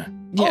question. Stuff,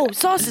 Yeah. Oh,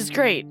 sauce is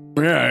great.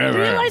 yeah, right.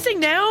 Realizing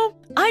now,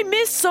 I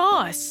miss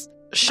sauce.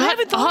 Shut I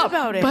haven't thought up,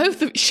 about it.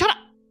 Both of shut up.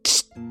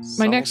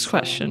 My next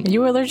question. Are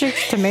you allergic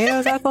to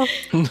tomatoes, Ethel?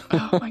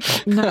 Oh my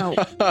god, no.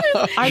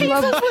 I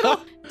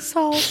love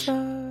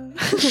Salsa.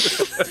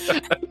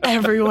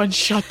 everyone.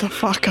 Shut the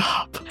fuck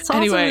up. Salsa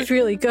Anyway, is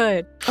really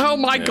good. oh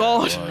my Yeah,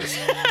 god, it was.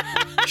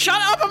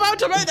 shut up about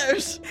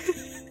tomatoes.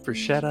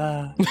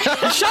 Bruschetta.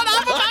 Shut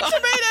up about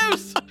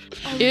tomatoes.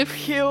 If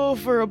Kill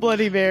for a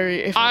Bloody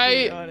Mary, if I'm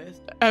being honest.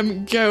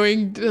 I'm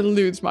going to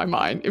lose my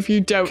mind if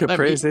you don't let me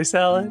Caprese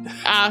salad.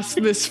 ask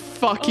this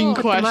fucking With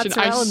the question.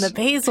 mozzarella and the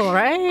basil,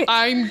 right?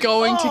 I'm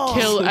going to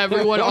kill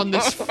everyone on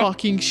this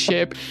fucking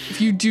ship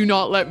if you do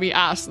not let me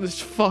ask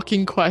this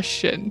fucking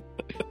question.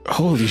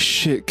 Holy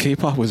shit,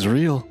 K-pop was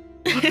real.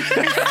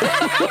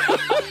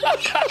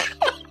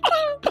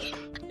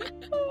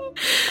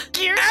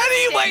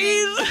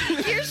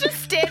 Gear's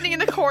just standing in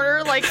the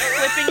corner,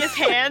 flipping his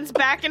hands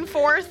back and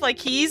forth, like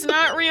he's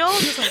not real.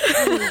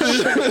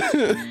 Just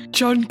like,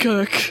 John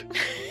Cook.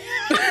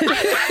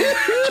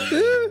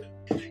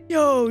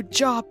 Yo,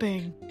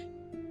 jopping.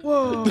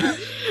 Whoa.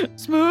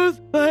 Smooth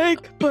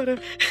like butter.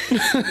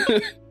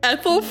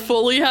 Ethel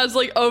fully has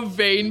a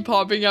vein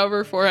popping out of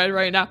her forehead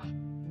right now.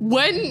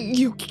 When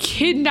you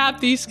kidnap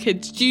these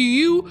kids, do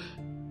you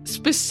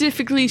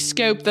specifically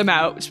scope them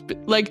out?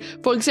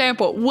 For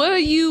example, were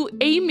you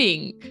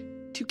aiming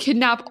to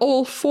kidnap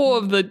all 4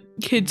 of the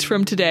kids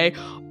from today?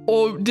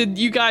 Or did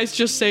you guys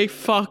just say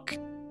fuck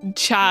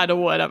Chad or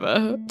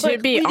whatever? To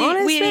be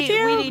honest with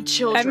you, we need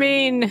children. I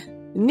mean,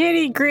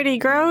 nitty gritty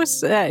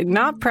gross.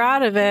 Not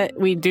proud of it.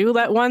 We do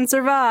let one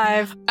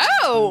survive.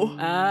 Oh!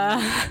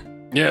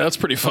 Yeah, that's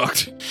pretty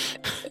fucked.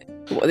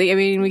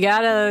 We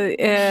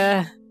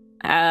gotta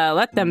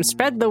let them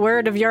spread the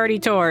word of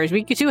Yardy Tours.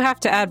 We do have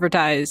to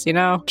advertise,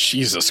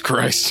 Jesus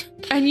Christ.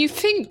 And you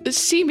think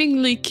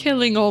seemingly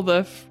killing all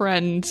their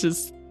friends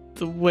is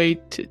the way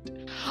to...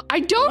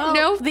 I don't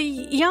know. The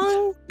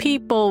young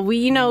people,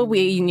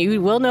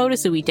 you will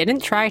notice that we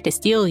didn't try to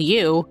steal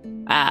you.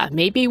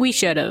 Maybe we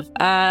should have.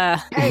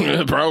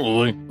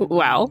 Probably.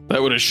 Well,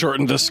 That would have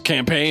shortened this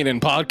campaign and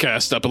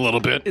podcast up a little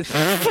bit. Is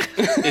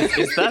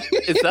that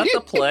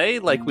the play?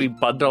 We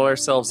bundle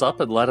ourselves up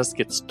and let us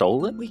get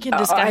stolen? We can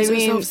disguise I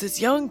mean- ourselves as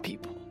young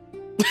people.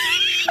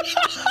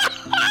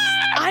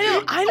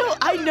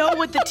 I know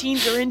what the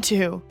teens are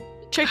into.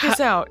 Check this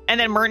out. and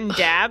then Merton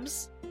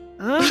dabs.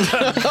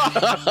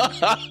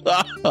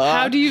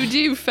 How do you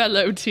do,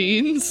 fellow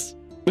teens?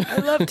 I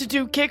love to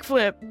do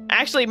kickflip.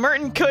 Actually,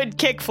 Merton could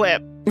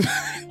kickflip.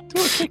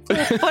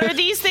 But are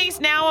these things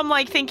now?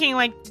 I'm thinking,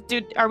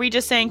 dude, are we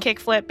just saying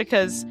kickflip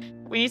because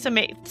we need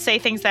to say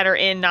things that are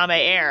in Name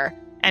Air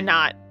and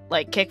not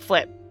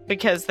kickflip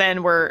because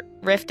then we're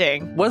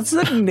rifting. What's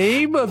the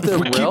name of the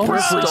We keep realm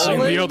referencing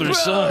stolen? the other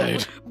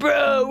side.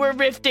 Bro, we're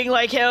rifting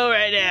like hell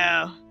right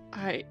now.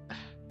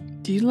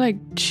 Do you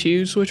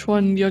choose which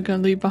one you're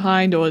gonna leave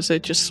behind, or is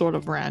it just sort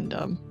of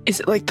random? Is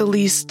it the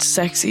least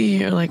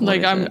sexy or what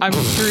is I'm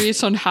it?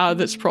 curious on how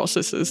this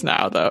process is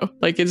now, though.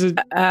 Is it?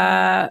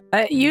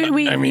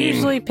 we I mean-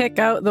 usually pick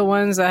out the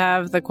ones that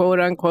have the quote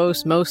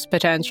unquote most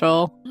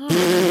potential.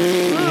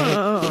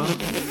 Oh.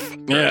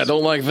 Yeah, I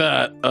don't like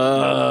that.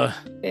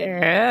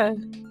 Yeah.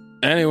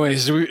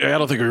 Anyways, I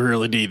don't think we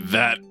really need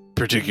that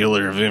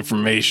particular of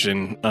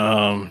information.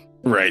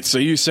 Right, so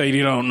you say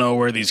you don't know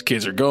where these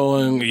kids are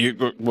going.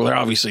 They're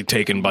obviously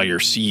taken by your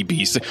sea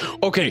beast.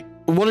 Okay,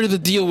 what are the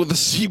deal with the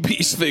sea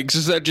beast things?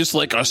 Is that just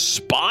a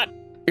spot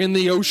in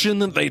the ocean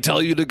that they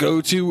tell you to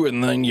go to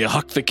and then you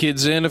huck the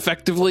kids in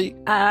effectively?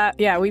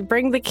 Yeah, we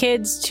bring the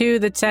kids to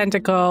the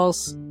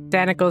tentacles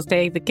tentacles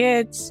take the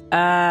kids.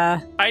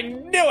 I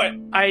knew it.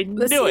 I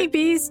The knew sea it.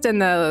 beast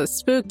and the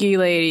spooky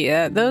lady,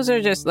 those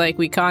are just like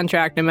we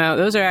contract them out.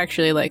 Those are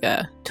actually like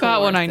a tour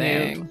That one I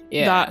thing. knew.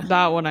 Yeah.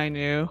 That one I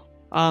knew.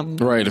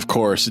 Right, of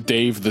course.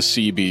 Dave the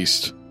Sea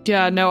Beast.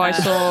 Yeah, no, I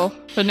saw.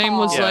 Her name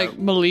was Yeah. like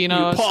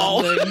Melina or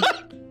Paul. something.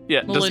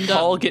 Yeah, Melinda. does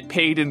Paul get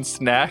paid in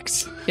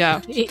snacks?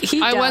 Yeah.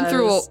 He I went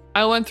does.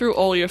 through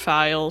all your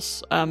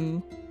files.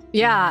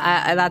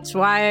 Yeah, that's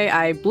why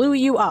I blew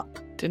you up.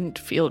 Didn't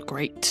feel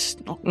great.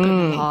 Not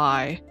gonna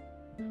lie.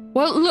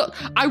 Well, look,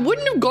 I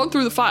wouldn't have gone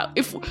through the file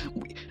if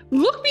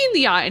look me in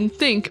the eye and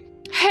think,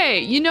 hey,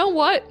 you know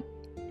what?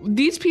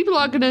 These people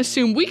are gonna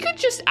assume we could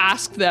just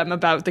ask them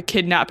about the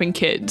kidnapping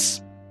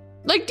kids.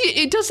 Like,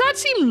 does that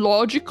seem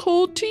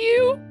logical to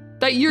you?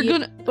 That you're Yeah.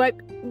 gonna But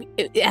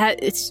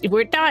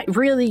we're not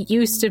really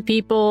used to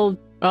people.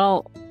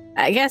 Well,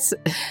 I guess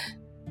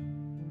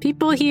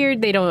people here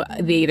they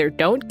either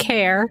don't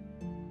care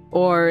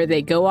or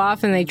they go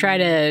off and they try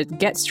to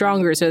get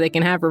stronger so they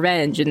can have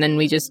revenge, and then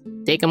we just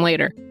take them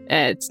later.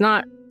 It's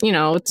not,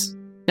 it's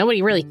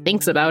nobody really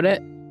thinks about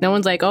it. No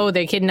one's like, oh,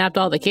 they kidnapped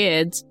all the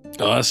kids.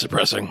 Oh, that's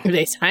depressing.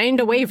 They signed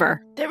a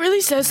waiver. That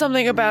really says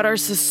something about our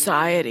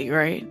society,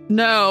 right?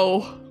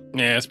 no.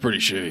 Yeah, it's pretty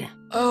shitty.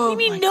 Oh, I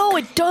mean, no,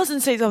 it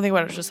doesn't say something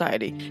about our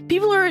society.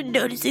 People are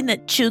noticing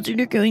that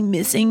children are going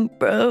missing,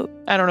 bro.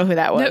 I don't know who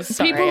that was. No,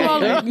 Sorry. people I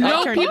are,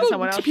 no turned into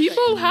someone else.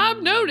 people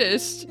have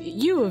noticed.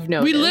 You have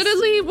noticed. We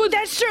literally was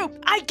That's true.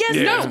 I guess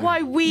Yeah. that's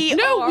why we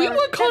no, are. we were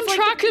That's like the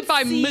contracted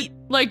by conceit.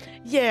 Medio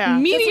Yeah.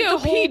 that's like the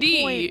whole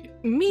PD. point.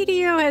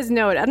 Medio has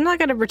noticed. I'm not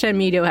going to pretend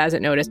Medio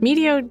hasn't noticed.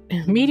 Medio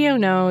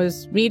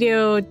knows.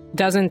 Medio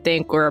doesn't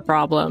think we're a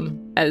problem.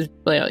 As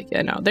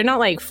they're not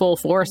like full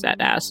force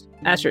at us.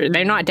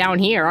 They're not down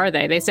here, are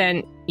they? They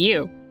sent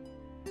you.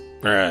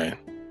 Right.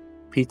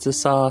 Pizza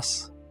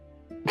sauce.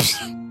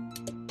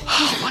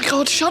 Oh my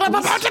god, shut up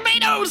about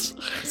tomatoes!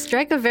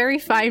 Strike a very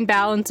fine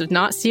balance of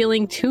not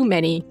stealing too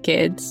many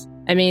kids.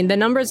 I mean, the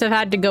numbers have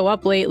had to go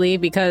up lately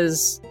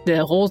because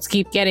the holes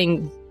keep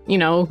getting,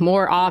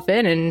 more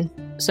often, and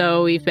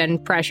so we've been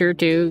pressured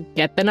to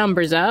get the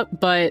numbers up.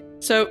 But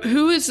So,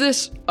 who is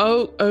this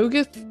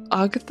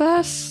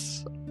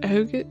Agathas?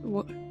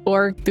 What?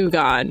 or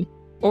Thugon.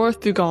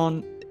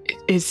 Orthugon,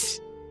 is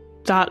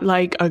that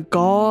like a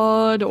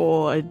god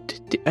or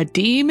a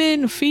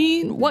demon,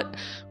 fiend?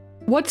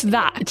 What's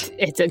that?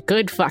 It's a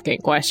good fucking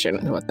question.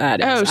 Is what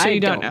that is? Oh, so I you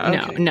don't know.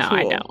 No, Okay, no,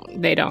 I cool.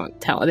 don't. They don't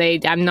tell.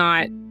 I'm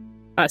not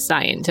a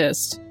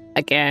scientist.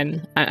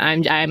 Again,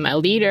 I'm a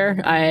leader.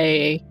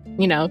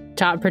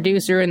 Top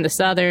producer in the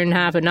southern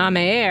half of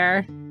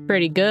Namaer.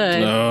 Pretty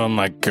good. Oh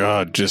my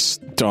god,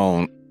 just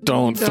don't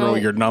throw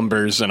your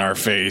numbers in our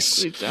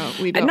face.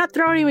 We don't. I'm not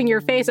throwing you in your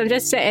face. I'm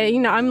just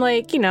saying, I'm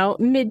like,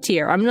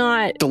 mid-tier. I'm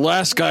not. The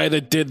last guy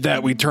that did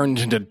that, we turned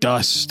into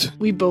dust.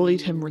 We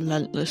bullied him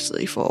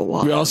relentlessly for a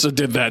while. We also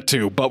did that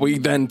too, but we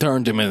then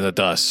turned him into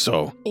dust,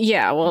 so.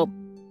 Yeah, well,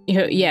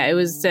 yeah, it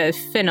was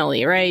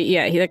Finley, right?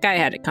 Yeah, that guy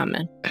had it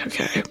coming.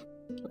 Okay.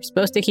 We're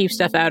supposed to keep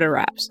stuff out of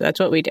wraps. That's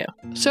what we do.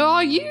 So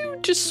are you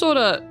just sort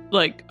of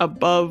like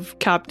above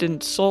Captain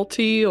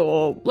Salty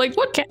or like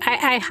what?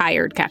 I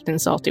hired Captain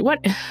Salty. What?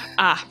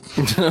 Ah.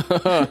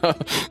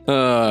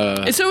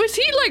 So is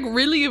he like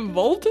really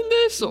involved in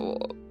this or?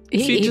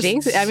 is He just-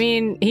 thinks. I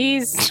mean,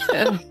 he's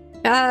involved.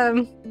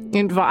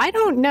 I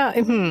don't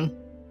know.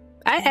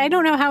 I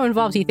don't know how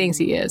involved he thinks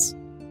he is.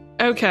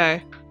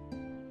 Okay.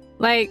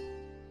 Like,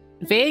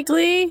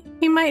 vaguely,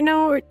 he might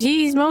know.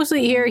 He's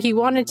mostly here. He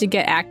wanted to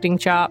get acting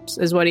chops,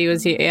 is what he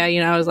was here. Yeah,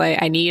 I was like,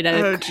 I need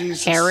a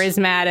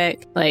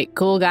charismatic, like,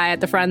 cool guy at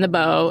the front of the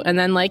boat. And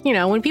then, like,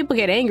 when people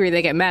get angry,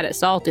 they get mad at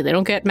Salty. They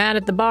don't get mad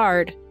at the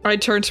bard. I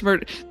turned to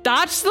Mert.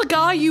 That's the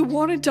guy you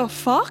wanted to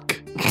fuck?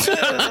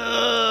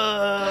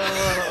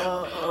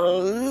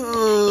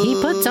 He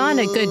puts on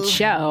a good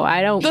show.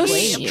 I don't The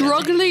blame you.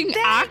 struggling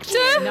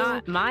actor?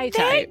 Not my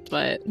type,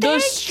 but The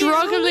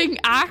struggling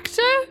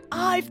actor?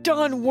 I've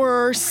done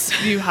worse.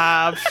 You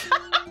have.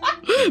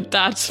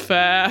 That's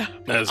fair.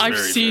 That's I've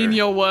very seen fair.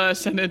 your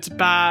worst and it's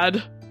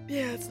bad.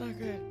 Yeah, it's not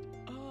good.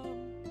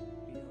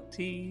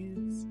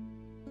 Tease.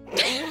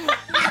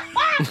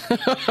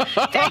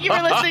 Thank you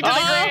for listening to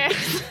the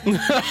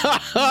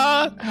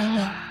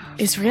grant.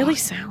 It's really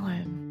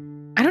salad.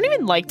 I don't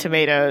even like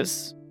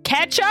tomatoes.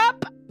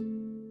 Ketchup?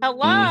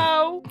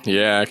 Hello?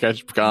 Yeah,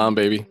 catch pecan,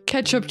 baby.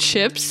 Ketchup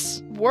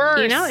chips?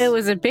 Worse. it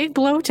was a big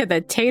blow to the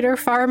tater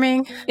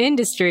farming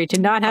industry to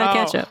not have Oh.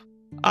 ketchup.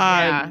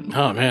 Yeah.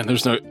 Oh man,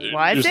 there's no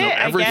Was no it?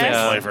 I everything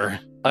guess. flavor.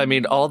 I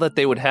mean, all that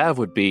they would have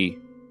would be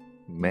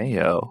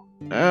mayo.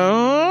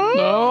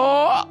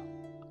 Oh.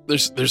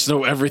 There's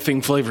no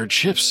everything flavored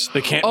chips.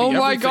 They can't Oh be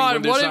my everything god,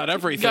 when there's what not if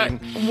everything.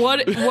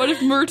 What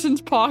if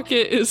Merton's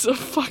pocket is a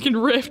fucking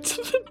rift?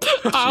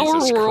 Our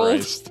Jesus world.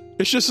 Christ.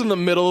 It's just in the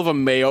middle of a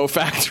mayo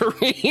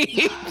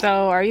factory.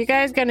 So, are you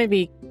guys gonna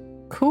be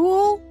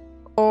cool,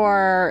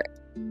 or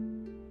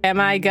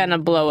am I gonna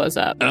blow us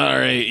up? All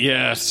right,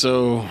 yeah.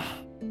 So,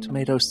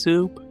 Tomato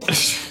soup.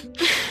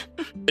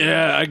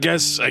 yeah, I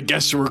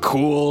guess we're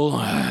cool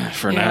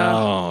for Yeah.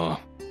 now.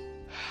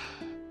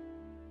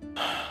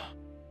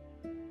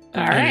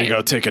 All I need right. to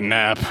go take a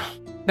nap.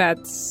 That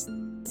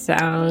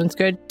sounds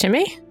good to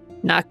me.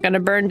 Not gonna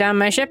burn down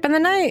my ship in the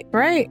night,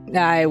 right?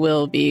 I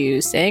will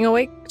be staying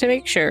awake to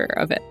make sure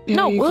of it. Yeah,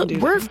 No, you can do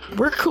that.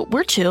 we're cool.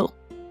 We're chill.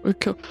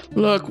 Okay.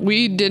 Look,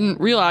 we didn't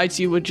realize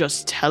you would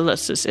just tell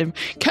us this. Can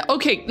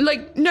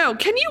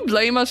you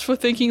blame us for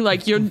thinking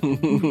like you're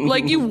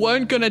like you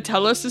weren't gonna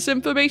tell us this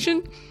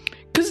information?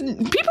 Because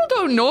people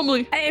don't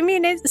normally I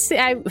mean,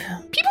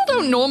 people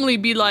don't normally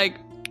be like,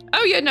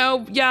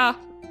 oh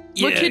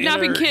we're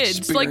kidnapping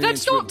kids. Like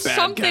that's not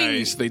something.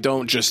 Guys, they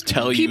don't just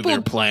tell you People-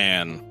 their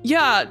plan.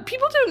 Yeah,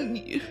 people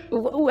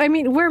don't. I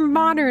mean, we're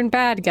modern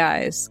bad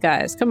guys.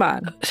 Guys, come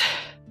on.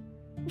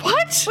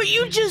 What? But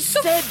you just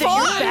said that fuck?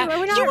 you're bad.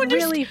 We're You not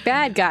understand- really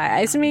bad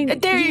guys. I mean,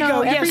 There you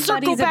go. Yeah, everybody's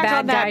circle a back bad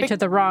on that, guy but- to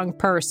the wrong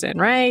person,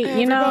 right?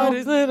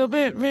 Everybody's little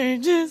bit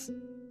ranges.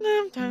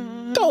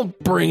 Sometimes. Don't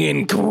bring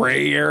in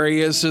gray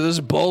areas to this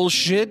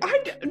bullshit. No,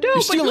 You're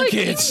but stealing like,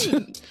 kids.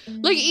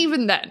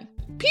 even then,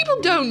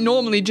 people don't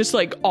normally just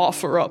like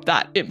offer up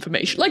that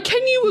information. Like,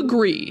 can you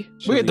agree?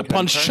 We had to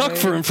punch Chuck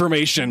for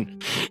information.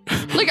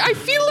 Like, I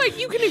feel like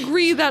you can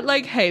agree that,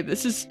 like, hey,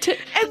 this is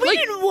And we like,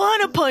 didn't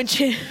want to punch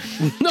him.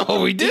 No,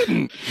 we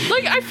didn't.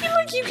 like, I feel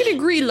like you can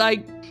agree,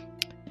 like,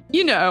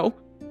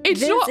 it's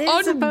This not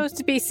is supposed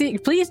to be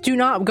secret. Please do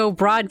not go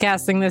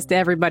broadcasting this to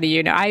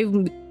everybody.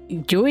 I'm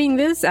doing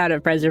this out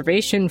of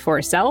preservation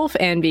for self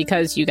and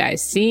because you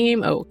guys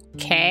seem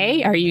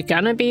okay. Are you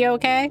gonna be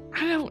okay?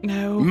 I don't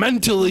know.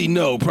 Mentally,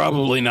 no,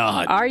 probably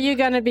not. Are you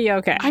gonna be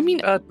okay? I mean,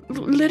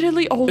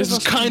 literally all This of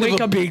is us kind wake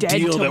of a up big dead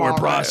deal that we're tomorrow.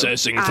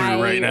 processing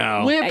through right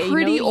now. We're I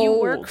pretty know old.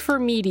 You work for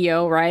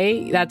Medio,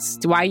 right? That's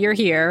why you're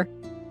here.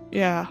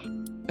 Yeah.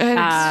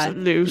 And it's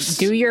loose.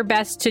 Do your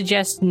best to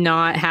just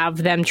not have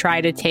them try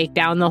to take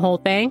down the whole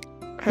thing.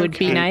 Would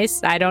be Okay.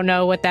 nice. I don't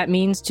know what that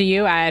means to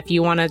you. If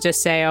you want to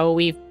just say, "Oh,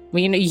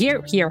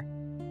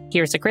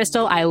 here's a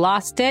crystal. I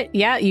lost it."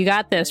 Yeah, you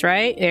got this,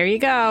 right? There you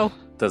go.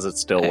 Does it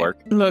still Hey, work?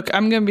 Look,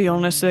 I'm gonna be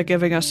honest, they're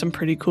giving us some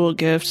pretty cool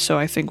gifts, so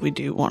I think we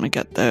do want to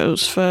get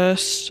those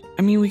first.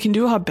 I mean, we can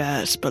do our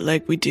best, but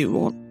like we do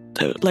want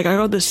to, like I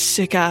got this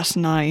sick ass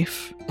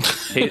knife.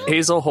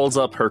 Hazel holds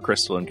up her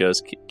crystal and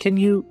goes, "Can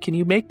you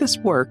make this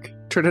work?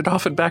 Turn it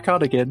off and back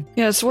on again."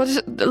 Yes, what is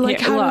it like?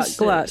 Yeah, how look,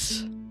 does look.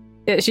 this?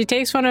 She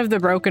takes one of the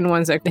broken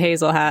ones that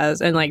Hazel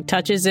has and like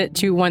touches it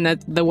to one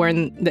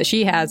that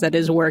she has that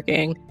is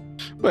working.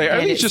 Wait, are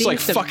And these it just like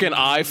seems to- fucking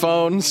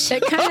iPhones?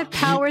 It kind of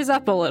powers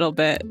up a little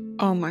bit.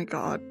 Oh my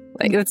god.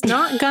 Like it's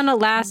not gonna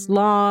last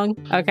long.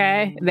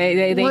 Okay,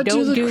 they What do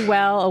don't the- do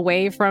well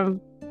away from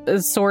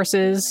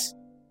sources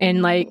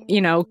in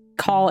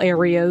call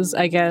areas.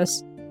 I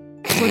guess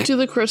What do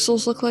the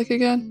crystals look like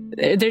again?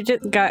 they're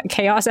just got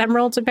chaos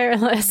emeralds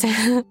apparently. I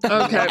think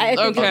that's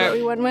okay. what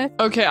we went with.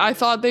 Okay, I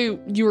thought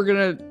you were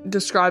gonna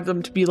describe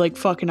them to be like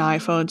fucking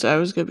iPhones. I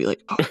was gonna be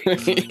like, oh,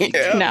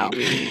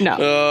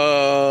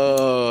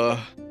 No.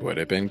 Would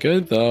have been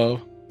good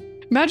though.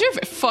 imagine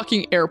if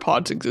fucking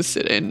AirPods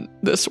existed in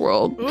this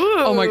world.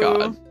 Oh my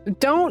god.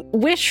 Don't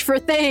wish for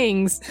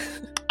things.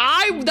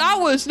 That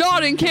was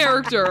not in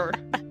character.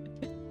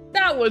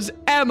 That was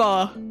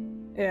Emma.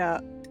 Yeah,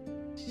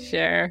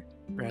 sure.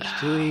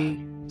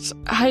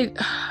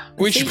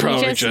 We should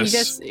probably you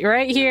just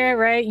right here,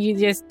 right? You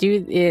just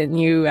do it, and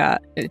you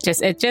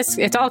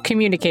it's all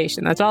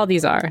communication. That's all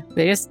these are.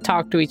 They just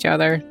talk to each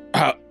other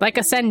like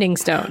a sending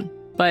stone,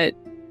 but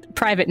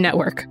private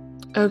network.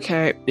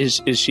 Okay.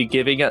 Is she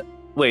giving it?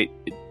 Wait,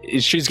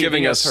 She's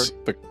giving us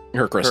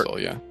her crystal,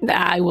 yeah.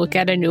 I will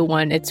get a new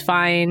one. It's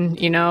fine.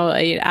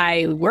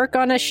 I work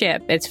on a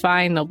ship. It's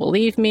fine. They'll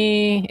believe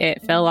me.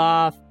 It fell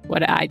off.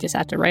 I just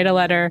have to write a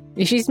letter.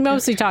 She's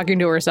mostly talking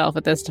to herself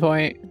at this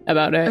point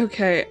about it.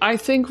 Okay, I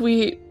think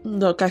we're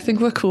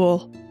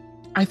cool.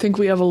 I think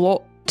we have a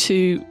lot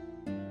to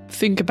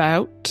think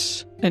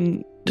about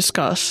and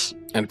discuss.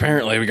 And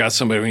apparently we got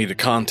somebody we need to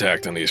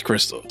contact on these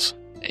crystals.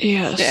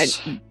 Yes.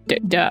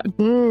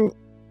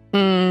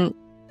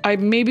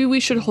 Maybe we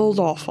should hold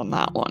off on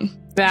that one.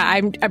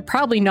 I'm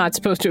probably not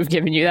supposed to have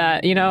given you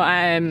that.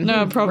 I'm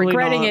No, probably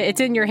regretting not. it. It's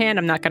in your hand.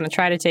 I'm not going to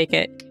try to take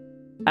it.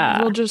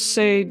 We'll just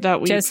say that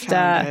we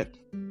found it.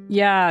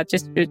 Yeah,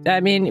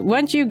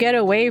 once you get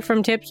away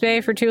from Tips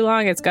Bay for too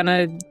long, it's going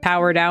to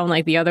power down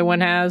like the other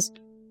one has.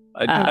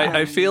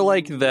 I feel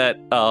like that,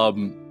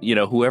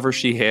 whoever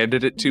she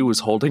handed it to was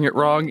holding it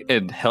wrong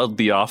and held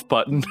the off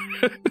button.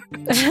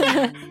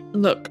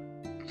 Look,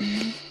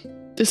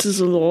 this is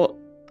a lot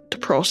to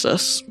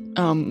process.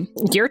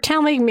 You're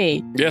telling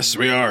me. Yes,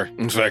 we are,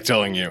 in fact,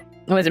 telling you.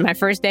 Was it my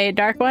first day at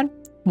Dark One?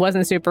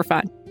 Wasn't super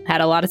fun.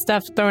 Had a lot of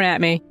stuff thrown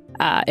at me.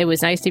 It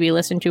was nice to be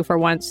listened to for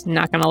once,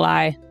 not gonna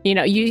lie.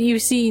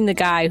 You've seen the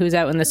guy who's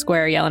out in the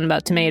square yelling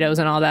about tomatoes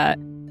and all that.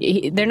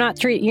 You're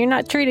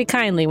not treated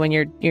kindly when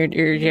you're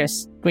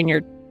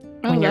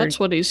that's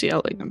what he's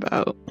yelling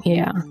about.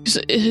 yeah.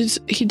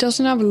 He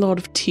doesn't have a lot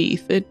of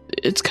teeth.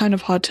 It's kind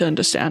of hard to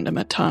understand him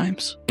at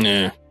times.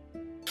 Yeah.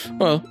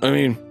 Well,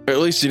 at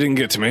least he didn't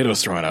get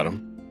tomatoes thrown at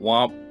him.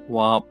 Womp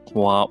Womp,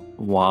 womp,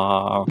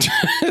 womp.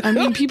 I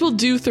mean, people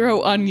do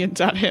throw onions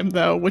at him,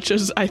 though, which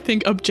is, I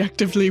think,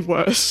 objectively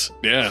worse.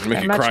 Yeah, make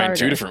They're you much cry in harder.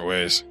 2 different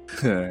ways.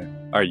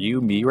 Are you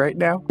me right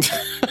now?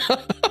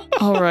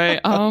 All right,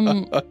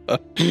 I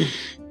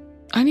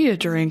need a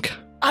drink.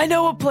 I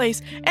know a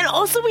place. And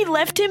also, we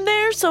left him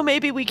there, so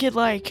maybe we could,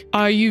 like...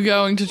 Are you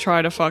going to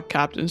try to fuck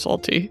Captain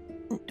Salty?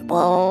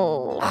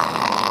 Well,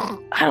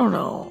 I don't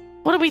know.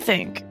 What do we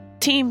think?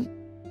 Team...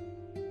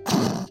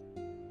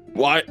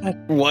 Why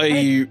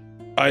you...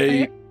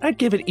 I'd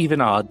give it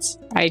even odds.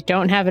 I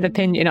don't have an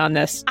opinion on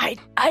this. I'm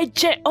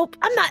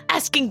not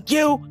asking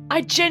you.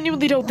 I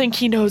genuinely don't think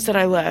he knows that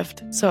I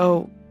left.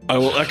 So, I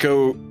will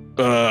echo,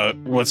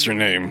 what's her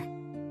name?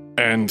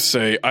 And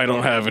say, I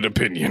don't have an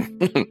opinion.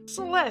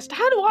 Celeste,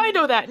 how do I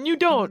know that and you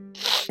don't?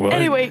 What?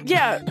 Anyway,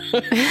 yeah.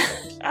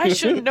 I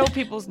shouldn't know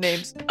people's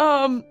names.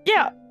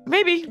 Yeah,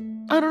 maybe.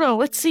 I don't know.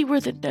 Let's see where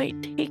the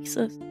night takes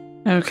us.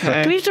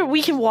 Okay.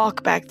 We can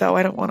walk back, though.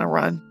 I don't want to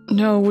run.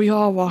 No, we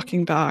are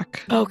walking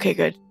back. Okay,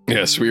 good.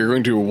 Yes, we are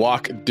going to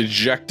walk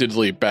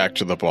dejectedly back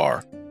to the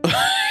bar. Well,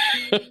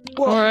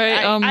 All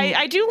right,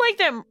 I do like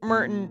that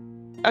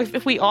Merton,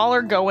 if we all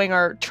are going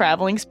our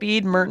traveling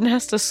speed, Merton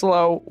has to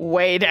slow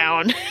way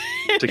down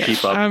To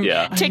keep up,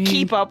 yeah. to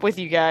keep up with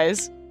you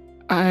guys.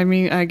 I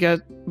mean, I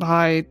get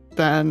by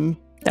then.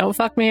 Don't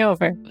fuck me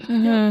over.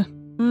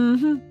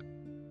 Mm-hmm.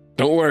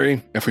 Don't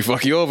worry, if we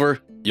fuck you over,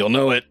 you'll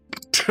know it.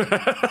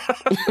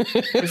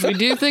 If we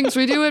do things,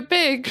 we do it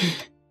big.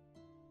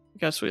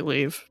 Guess we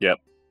leave. Yep.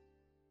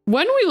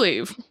 When we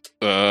leave,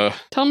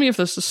 tell me if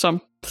this is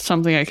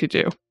something I could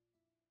do.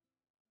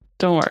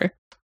 Don't worry.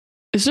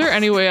 Is there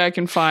any way I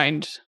can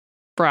find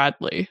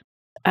Bradley?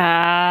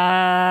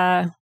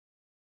 I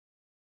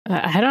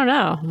don't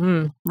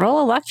know.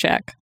 Roll a luck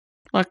check.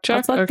 Luck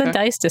check? Let's let the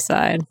dice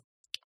decide.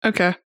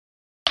 Okay.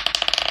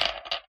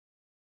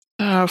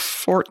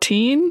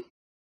 14?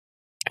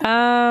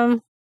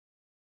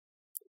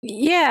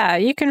 Yeah,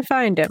 you can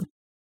find him.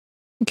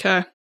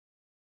 Okay.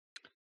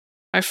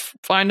 I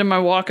find him, I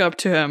walk up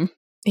to him.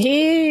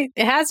 He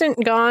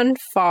hasn't gone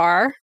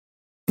far.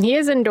 He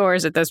is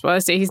indoors at this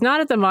point. So he's not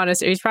at the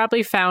monastery. He's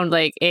probably found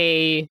like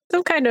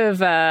some kind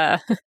of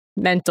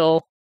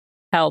mental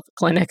health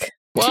clinic.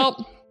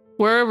 Well,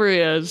 wherever he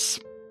is,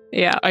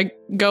 Yeah. I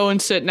go and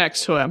sit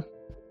next to him.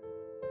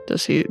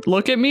 Does he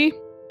look at me?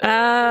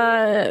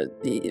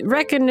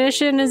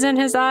 Recognition is in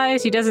his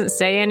eyes. He doesn't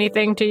say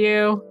anything to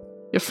you.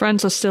 Your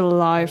friends are still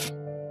alive.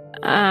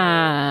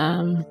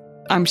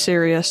 I'm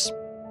serious.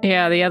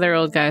 Yeah, the other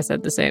old guy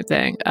said the same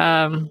thing.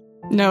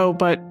 No,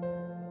 but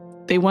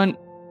they weren't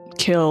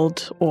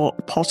killed or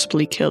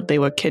possibly killed. They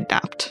were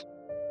kidnapped.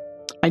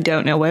 I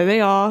don't know where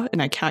they are,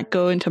 and I can't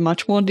go into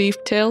much more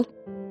detail,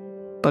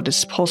 but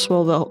it's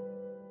possible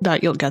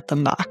that you'll get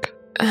them back.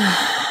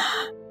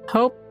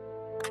 Hope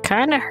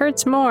kind of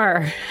hurts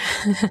more.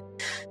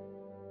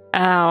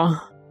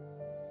 Ow.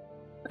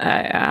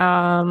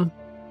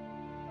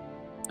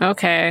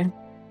 Okay.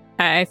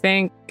 I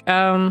think,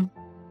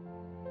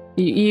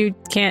 you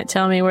can't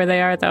tell me where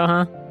they are, though,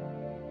 huh?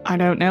 I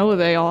don't know where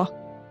they are,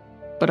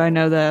 but I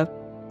know they're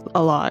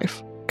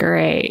alive.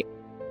 Great.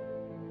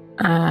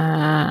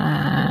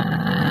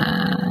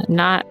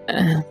 Not.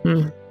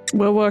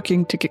 We're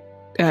working to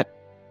get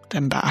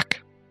them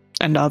back,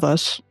 and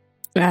others.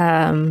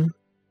 Well,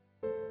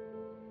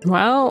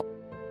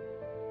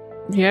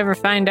 if you ever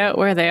find out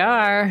where they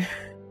are, I'd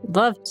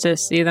love to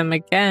see them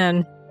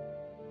again.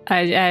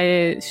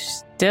 I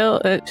still,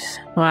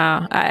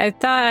 wow. I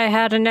thought I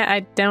had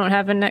I don't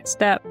have a next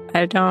step.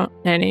 I don't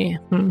any.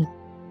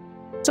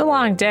 It's a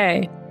long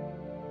day,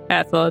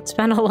 Ethel. It's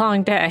been a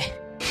long day.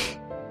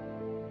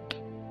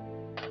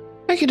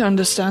 I can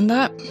understand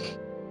that.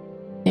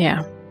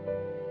 Yeah.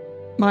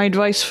 My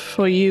advice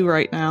for you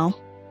right now,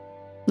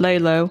 lay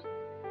low.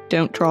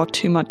 Don't draw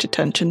too much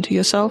attention to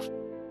yourself.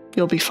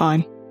 You'll be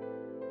fine.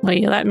 Will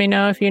you let me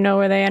know if you know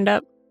where they end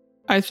up?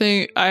 I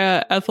think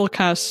Ethel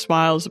kind of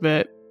smiles a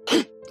bit.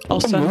 I'll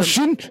send them.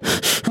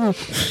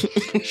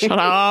 Shut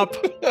up.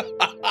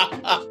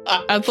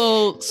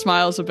 Ethel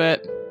smiles a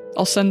bit.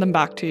 I'll send them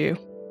back to you.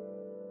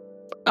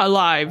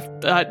 Alive.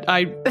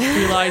 I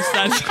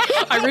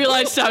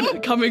realize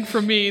that coming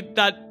from me,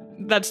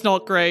 that's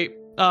not great.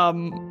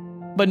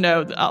 But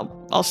no,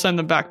 I'll send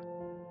them back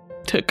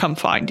to come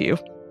find you.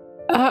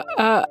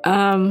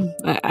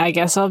 I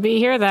guess I'll be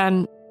here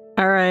then.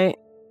 All right.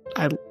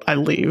 I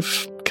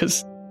leave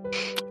because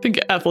I think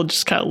Ethel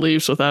just kind of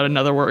leaves without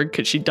another word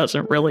because she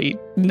doesn't really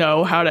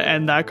know how to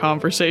end that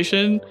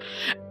conversation.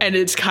 And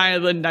it's kind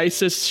of the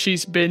nicest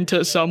she's been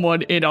to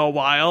someone in a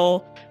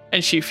while,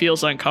 and she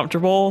feels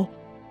uncomfortable.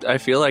 I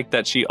feel like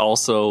that she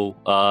also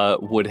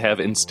would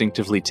have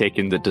instinctively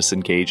taken the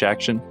disengage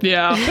action.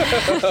 Yeah.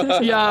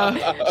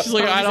 Yeah. She's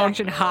like, I don't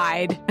action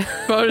hide.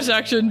 bonus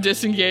action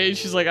disengage.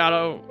 She's like, I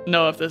don't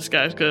know if this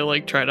guy's gonna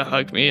like try to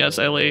hug me as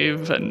I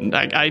leave, and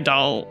I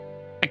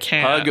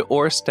can't. Hug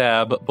or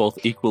stab, both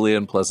equally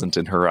unpleasant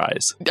in her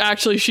eyes.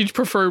 Actually, she'd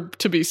prefer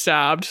to be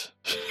stabbed.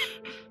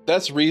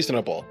 That's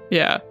reasonable.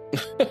 Yeah.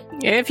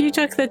 If you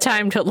took the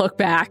time to look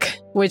back.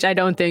 which I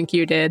don't think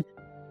you did.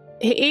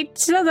 He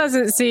still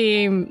doesn't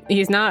seem...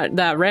 He's not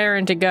that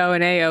raring to go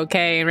and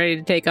A-okay and ready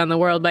to take on the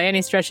world by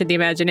any stretch of the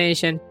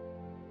imagination.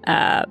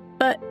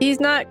 But he's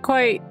not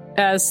quite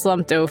as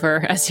slumped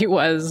over as he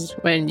was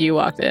when you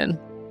walked in.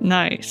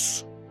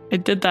 Nice. I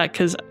did that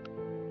because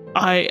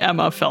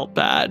Emma felt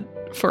bad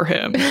for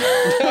him. And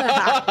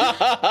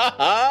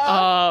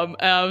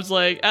I was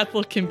like,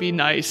 Ethel can be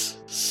nice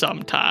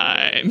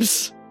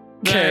sometimes.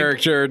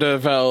 Character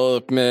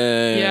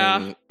development.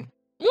 Yeah.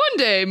 One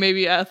day,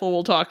 maybe Ethel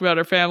will talk about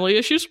her family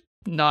issues.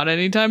 Not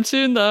anytime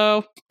soon,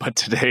 though. But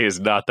today is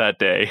not that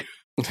day.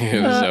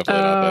 It was definitely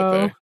not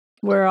that day.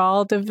 We're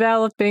all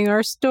developing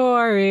our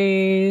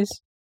stories.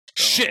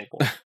 Shit. Oh,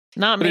 boy.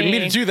 Not I didn't me.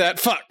 mean to do that.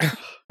 Fuck.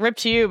 Rip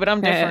to you, but I'm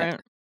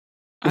different.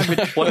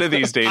 One of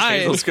these days,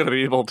 Hazel's going to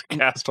be able to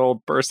cast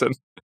Hold Person.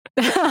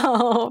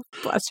 Oh,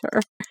 bless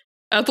her.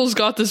 Ethel's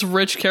got this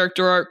rich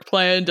character arc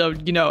planned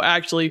of,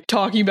 actually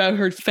talking about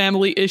her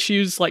family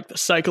issues like the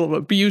cycle of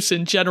abuse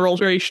and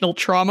generational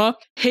trauma.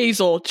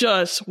 Hazel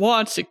just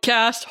wants to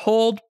cast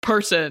Hold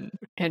Person.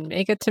 And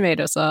make a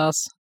tomato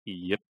sauce.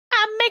 Yep.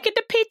 I'm making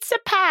the pizza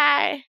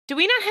pie. Do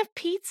we not have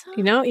pizza?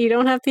 You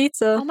don't have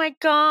pizza. Oh my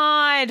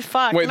god!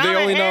 Fuck. Wait, not they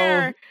my only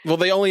hair. know. Well,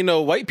 they only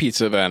know white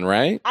pizza then,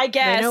 right? I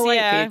guess. They know white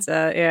yeah.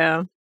 pizza,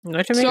 yeah. No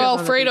So tomatoes on the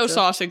Alfredo pizza.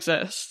 sauce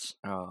exists.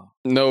 Oh.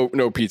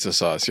 No pizza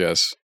sauce.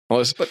 Yes.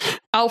 Unless, no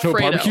Alfredo.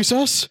 barbecue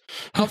sauce.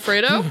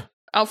 Alfredo?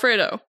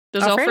 Alfredo.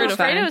 Does Alfredo's Alfredo...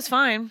 fine. Alfredo is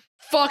fine.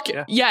 Fuck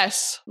Yeah.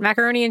 yes.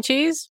 Macaroni and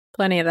cheese?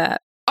 Plenty of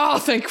that. Oh,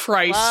 thank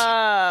Christ.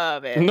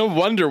 Love it. No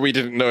wonder we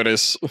didn't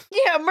notice.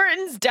 Yeah,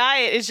 Merton's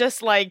diet is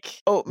just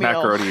like oatmeal.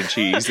 Macaroni and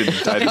cheese and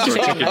dinosaur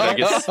chicken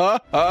nuggets. So,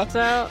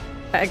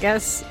 I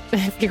guess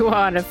if you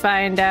want to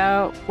find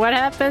out what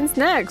happens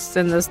next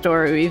in the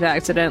story we've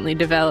accidentally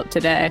developed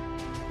today,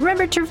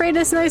 remember to rate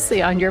us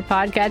nicely on your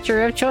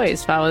podcatcher of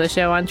choice. Follow the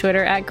show on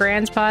Twitter at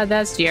GrandsPod,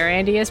 that's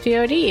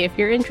GRANDSPOD. If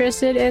you're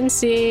interested in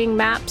seeing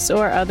maps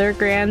or other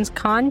Grands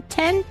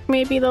content,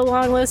 maybe the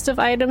long list of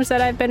items that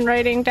I've been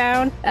writing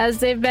down as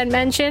they've been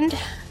mentioned,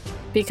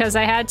 because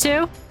I had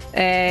to.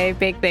 A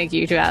big thank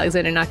you to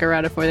Alexander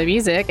Nakarada for the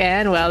music,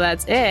 and well,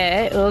 that's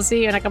it. We'll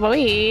see you in a couple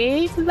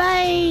weeks.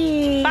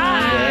 Bye!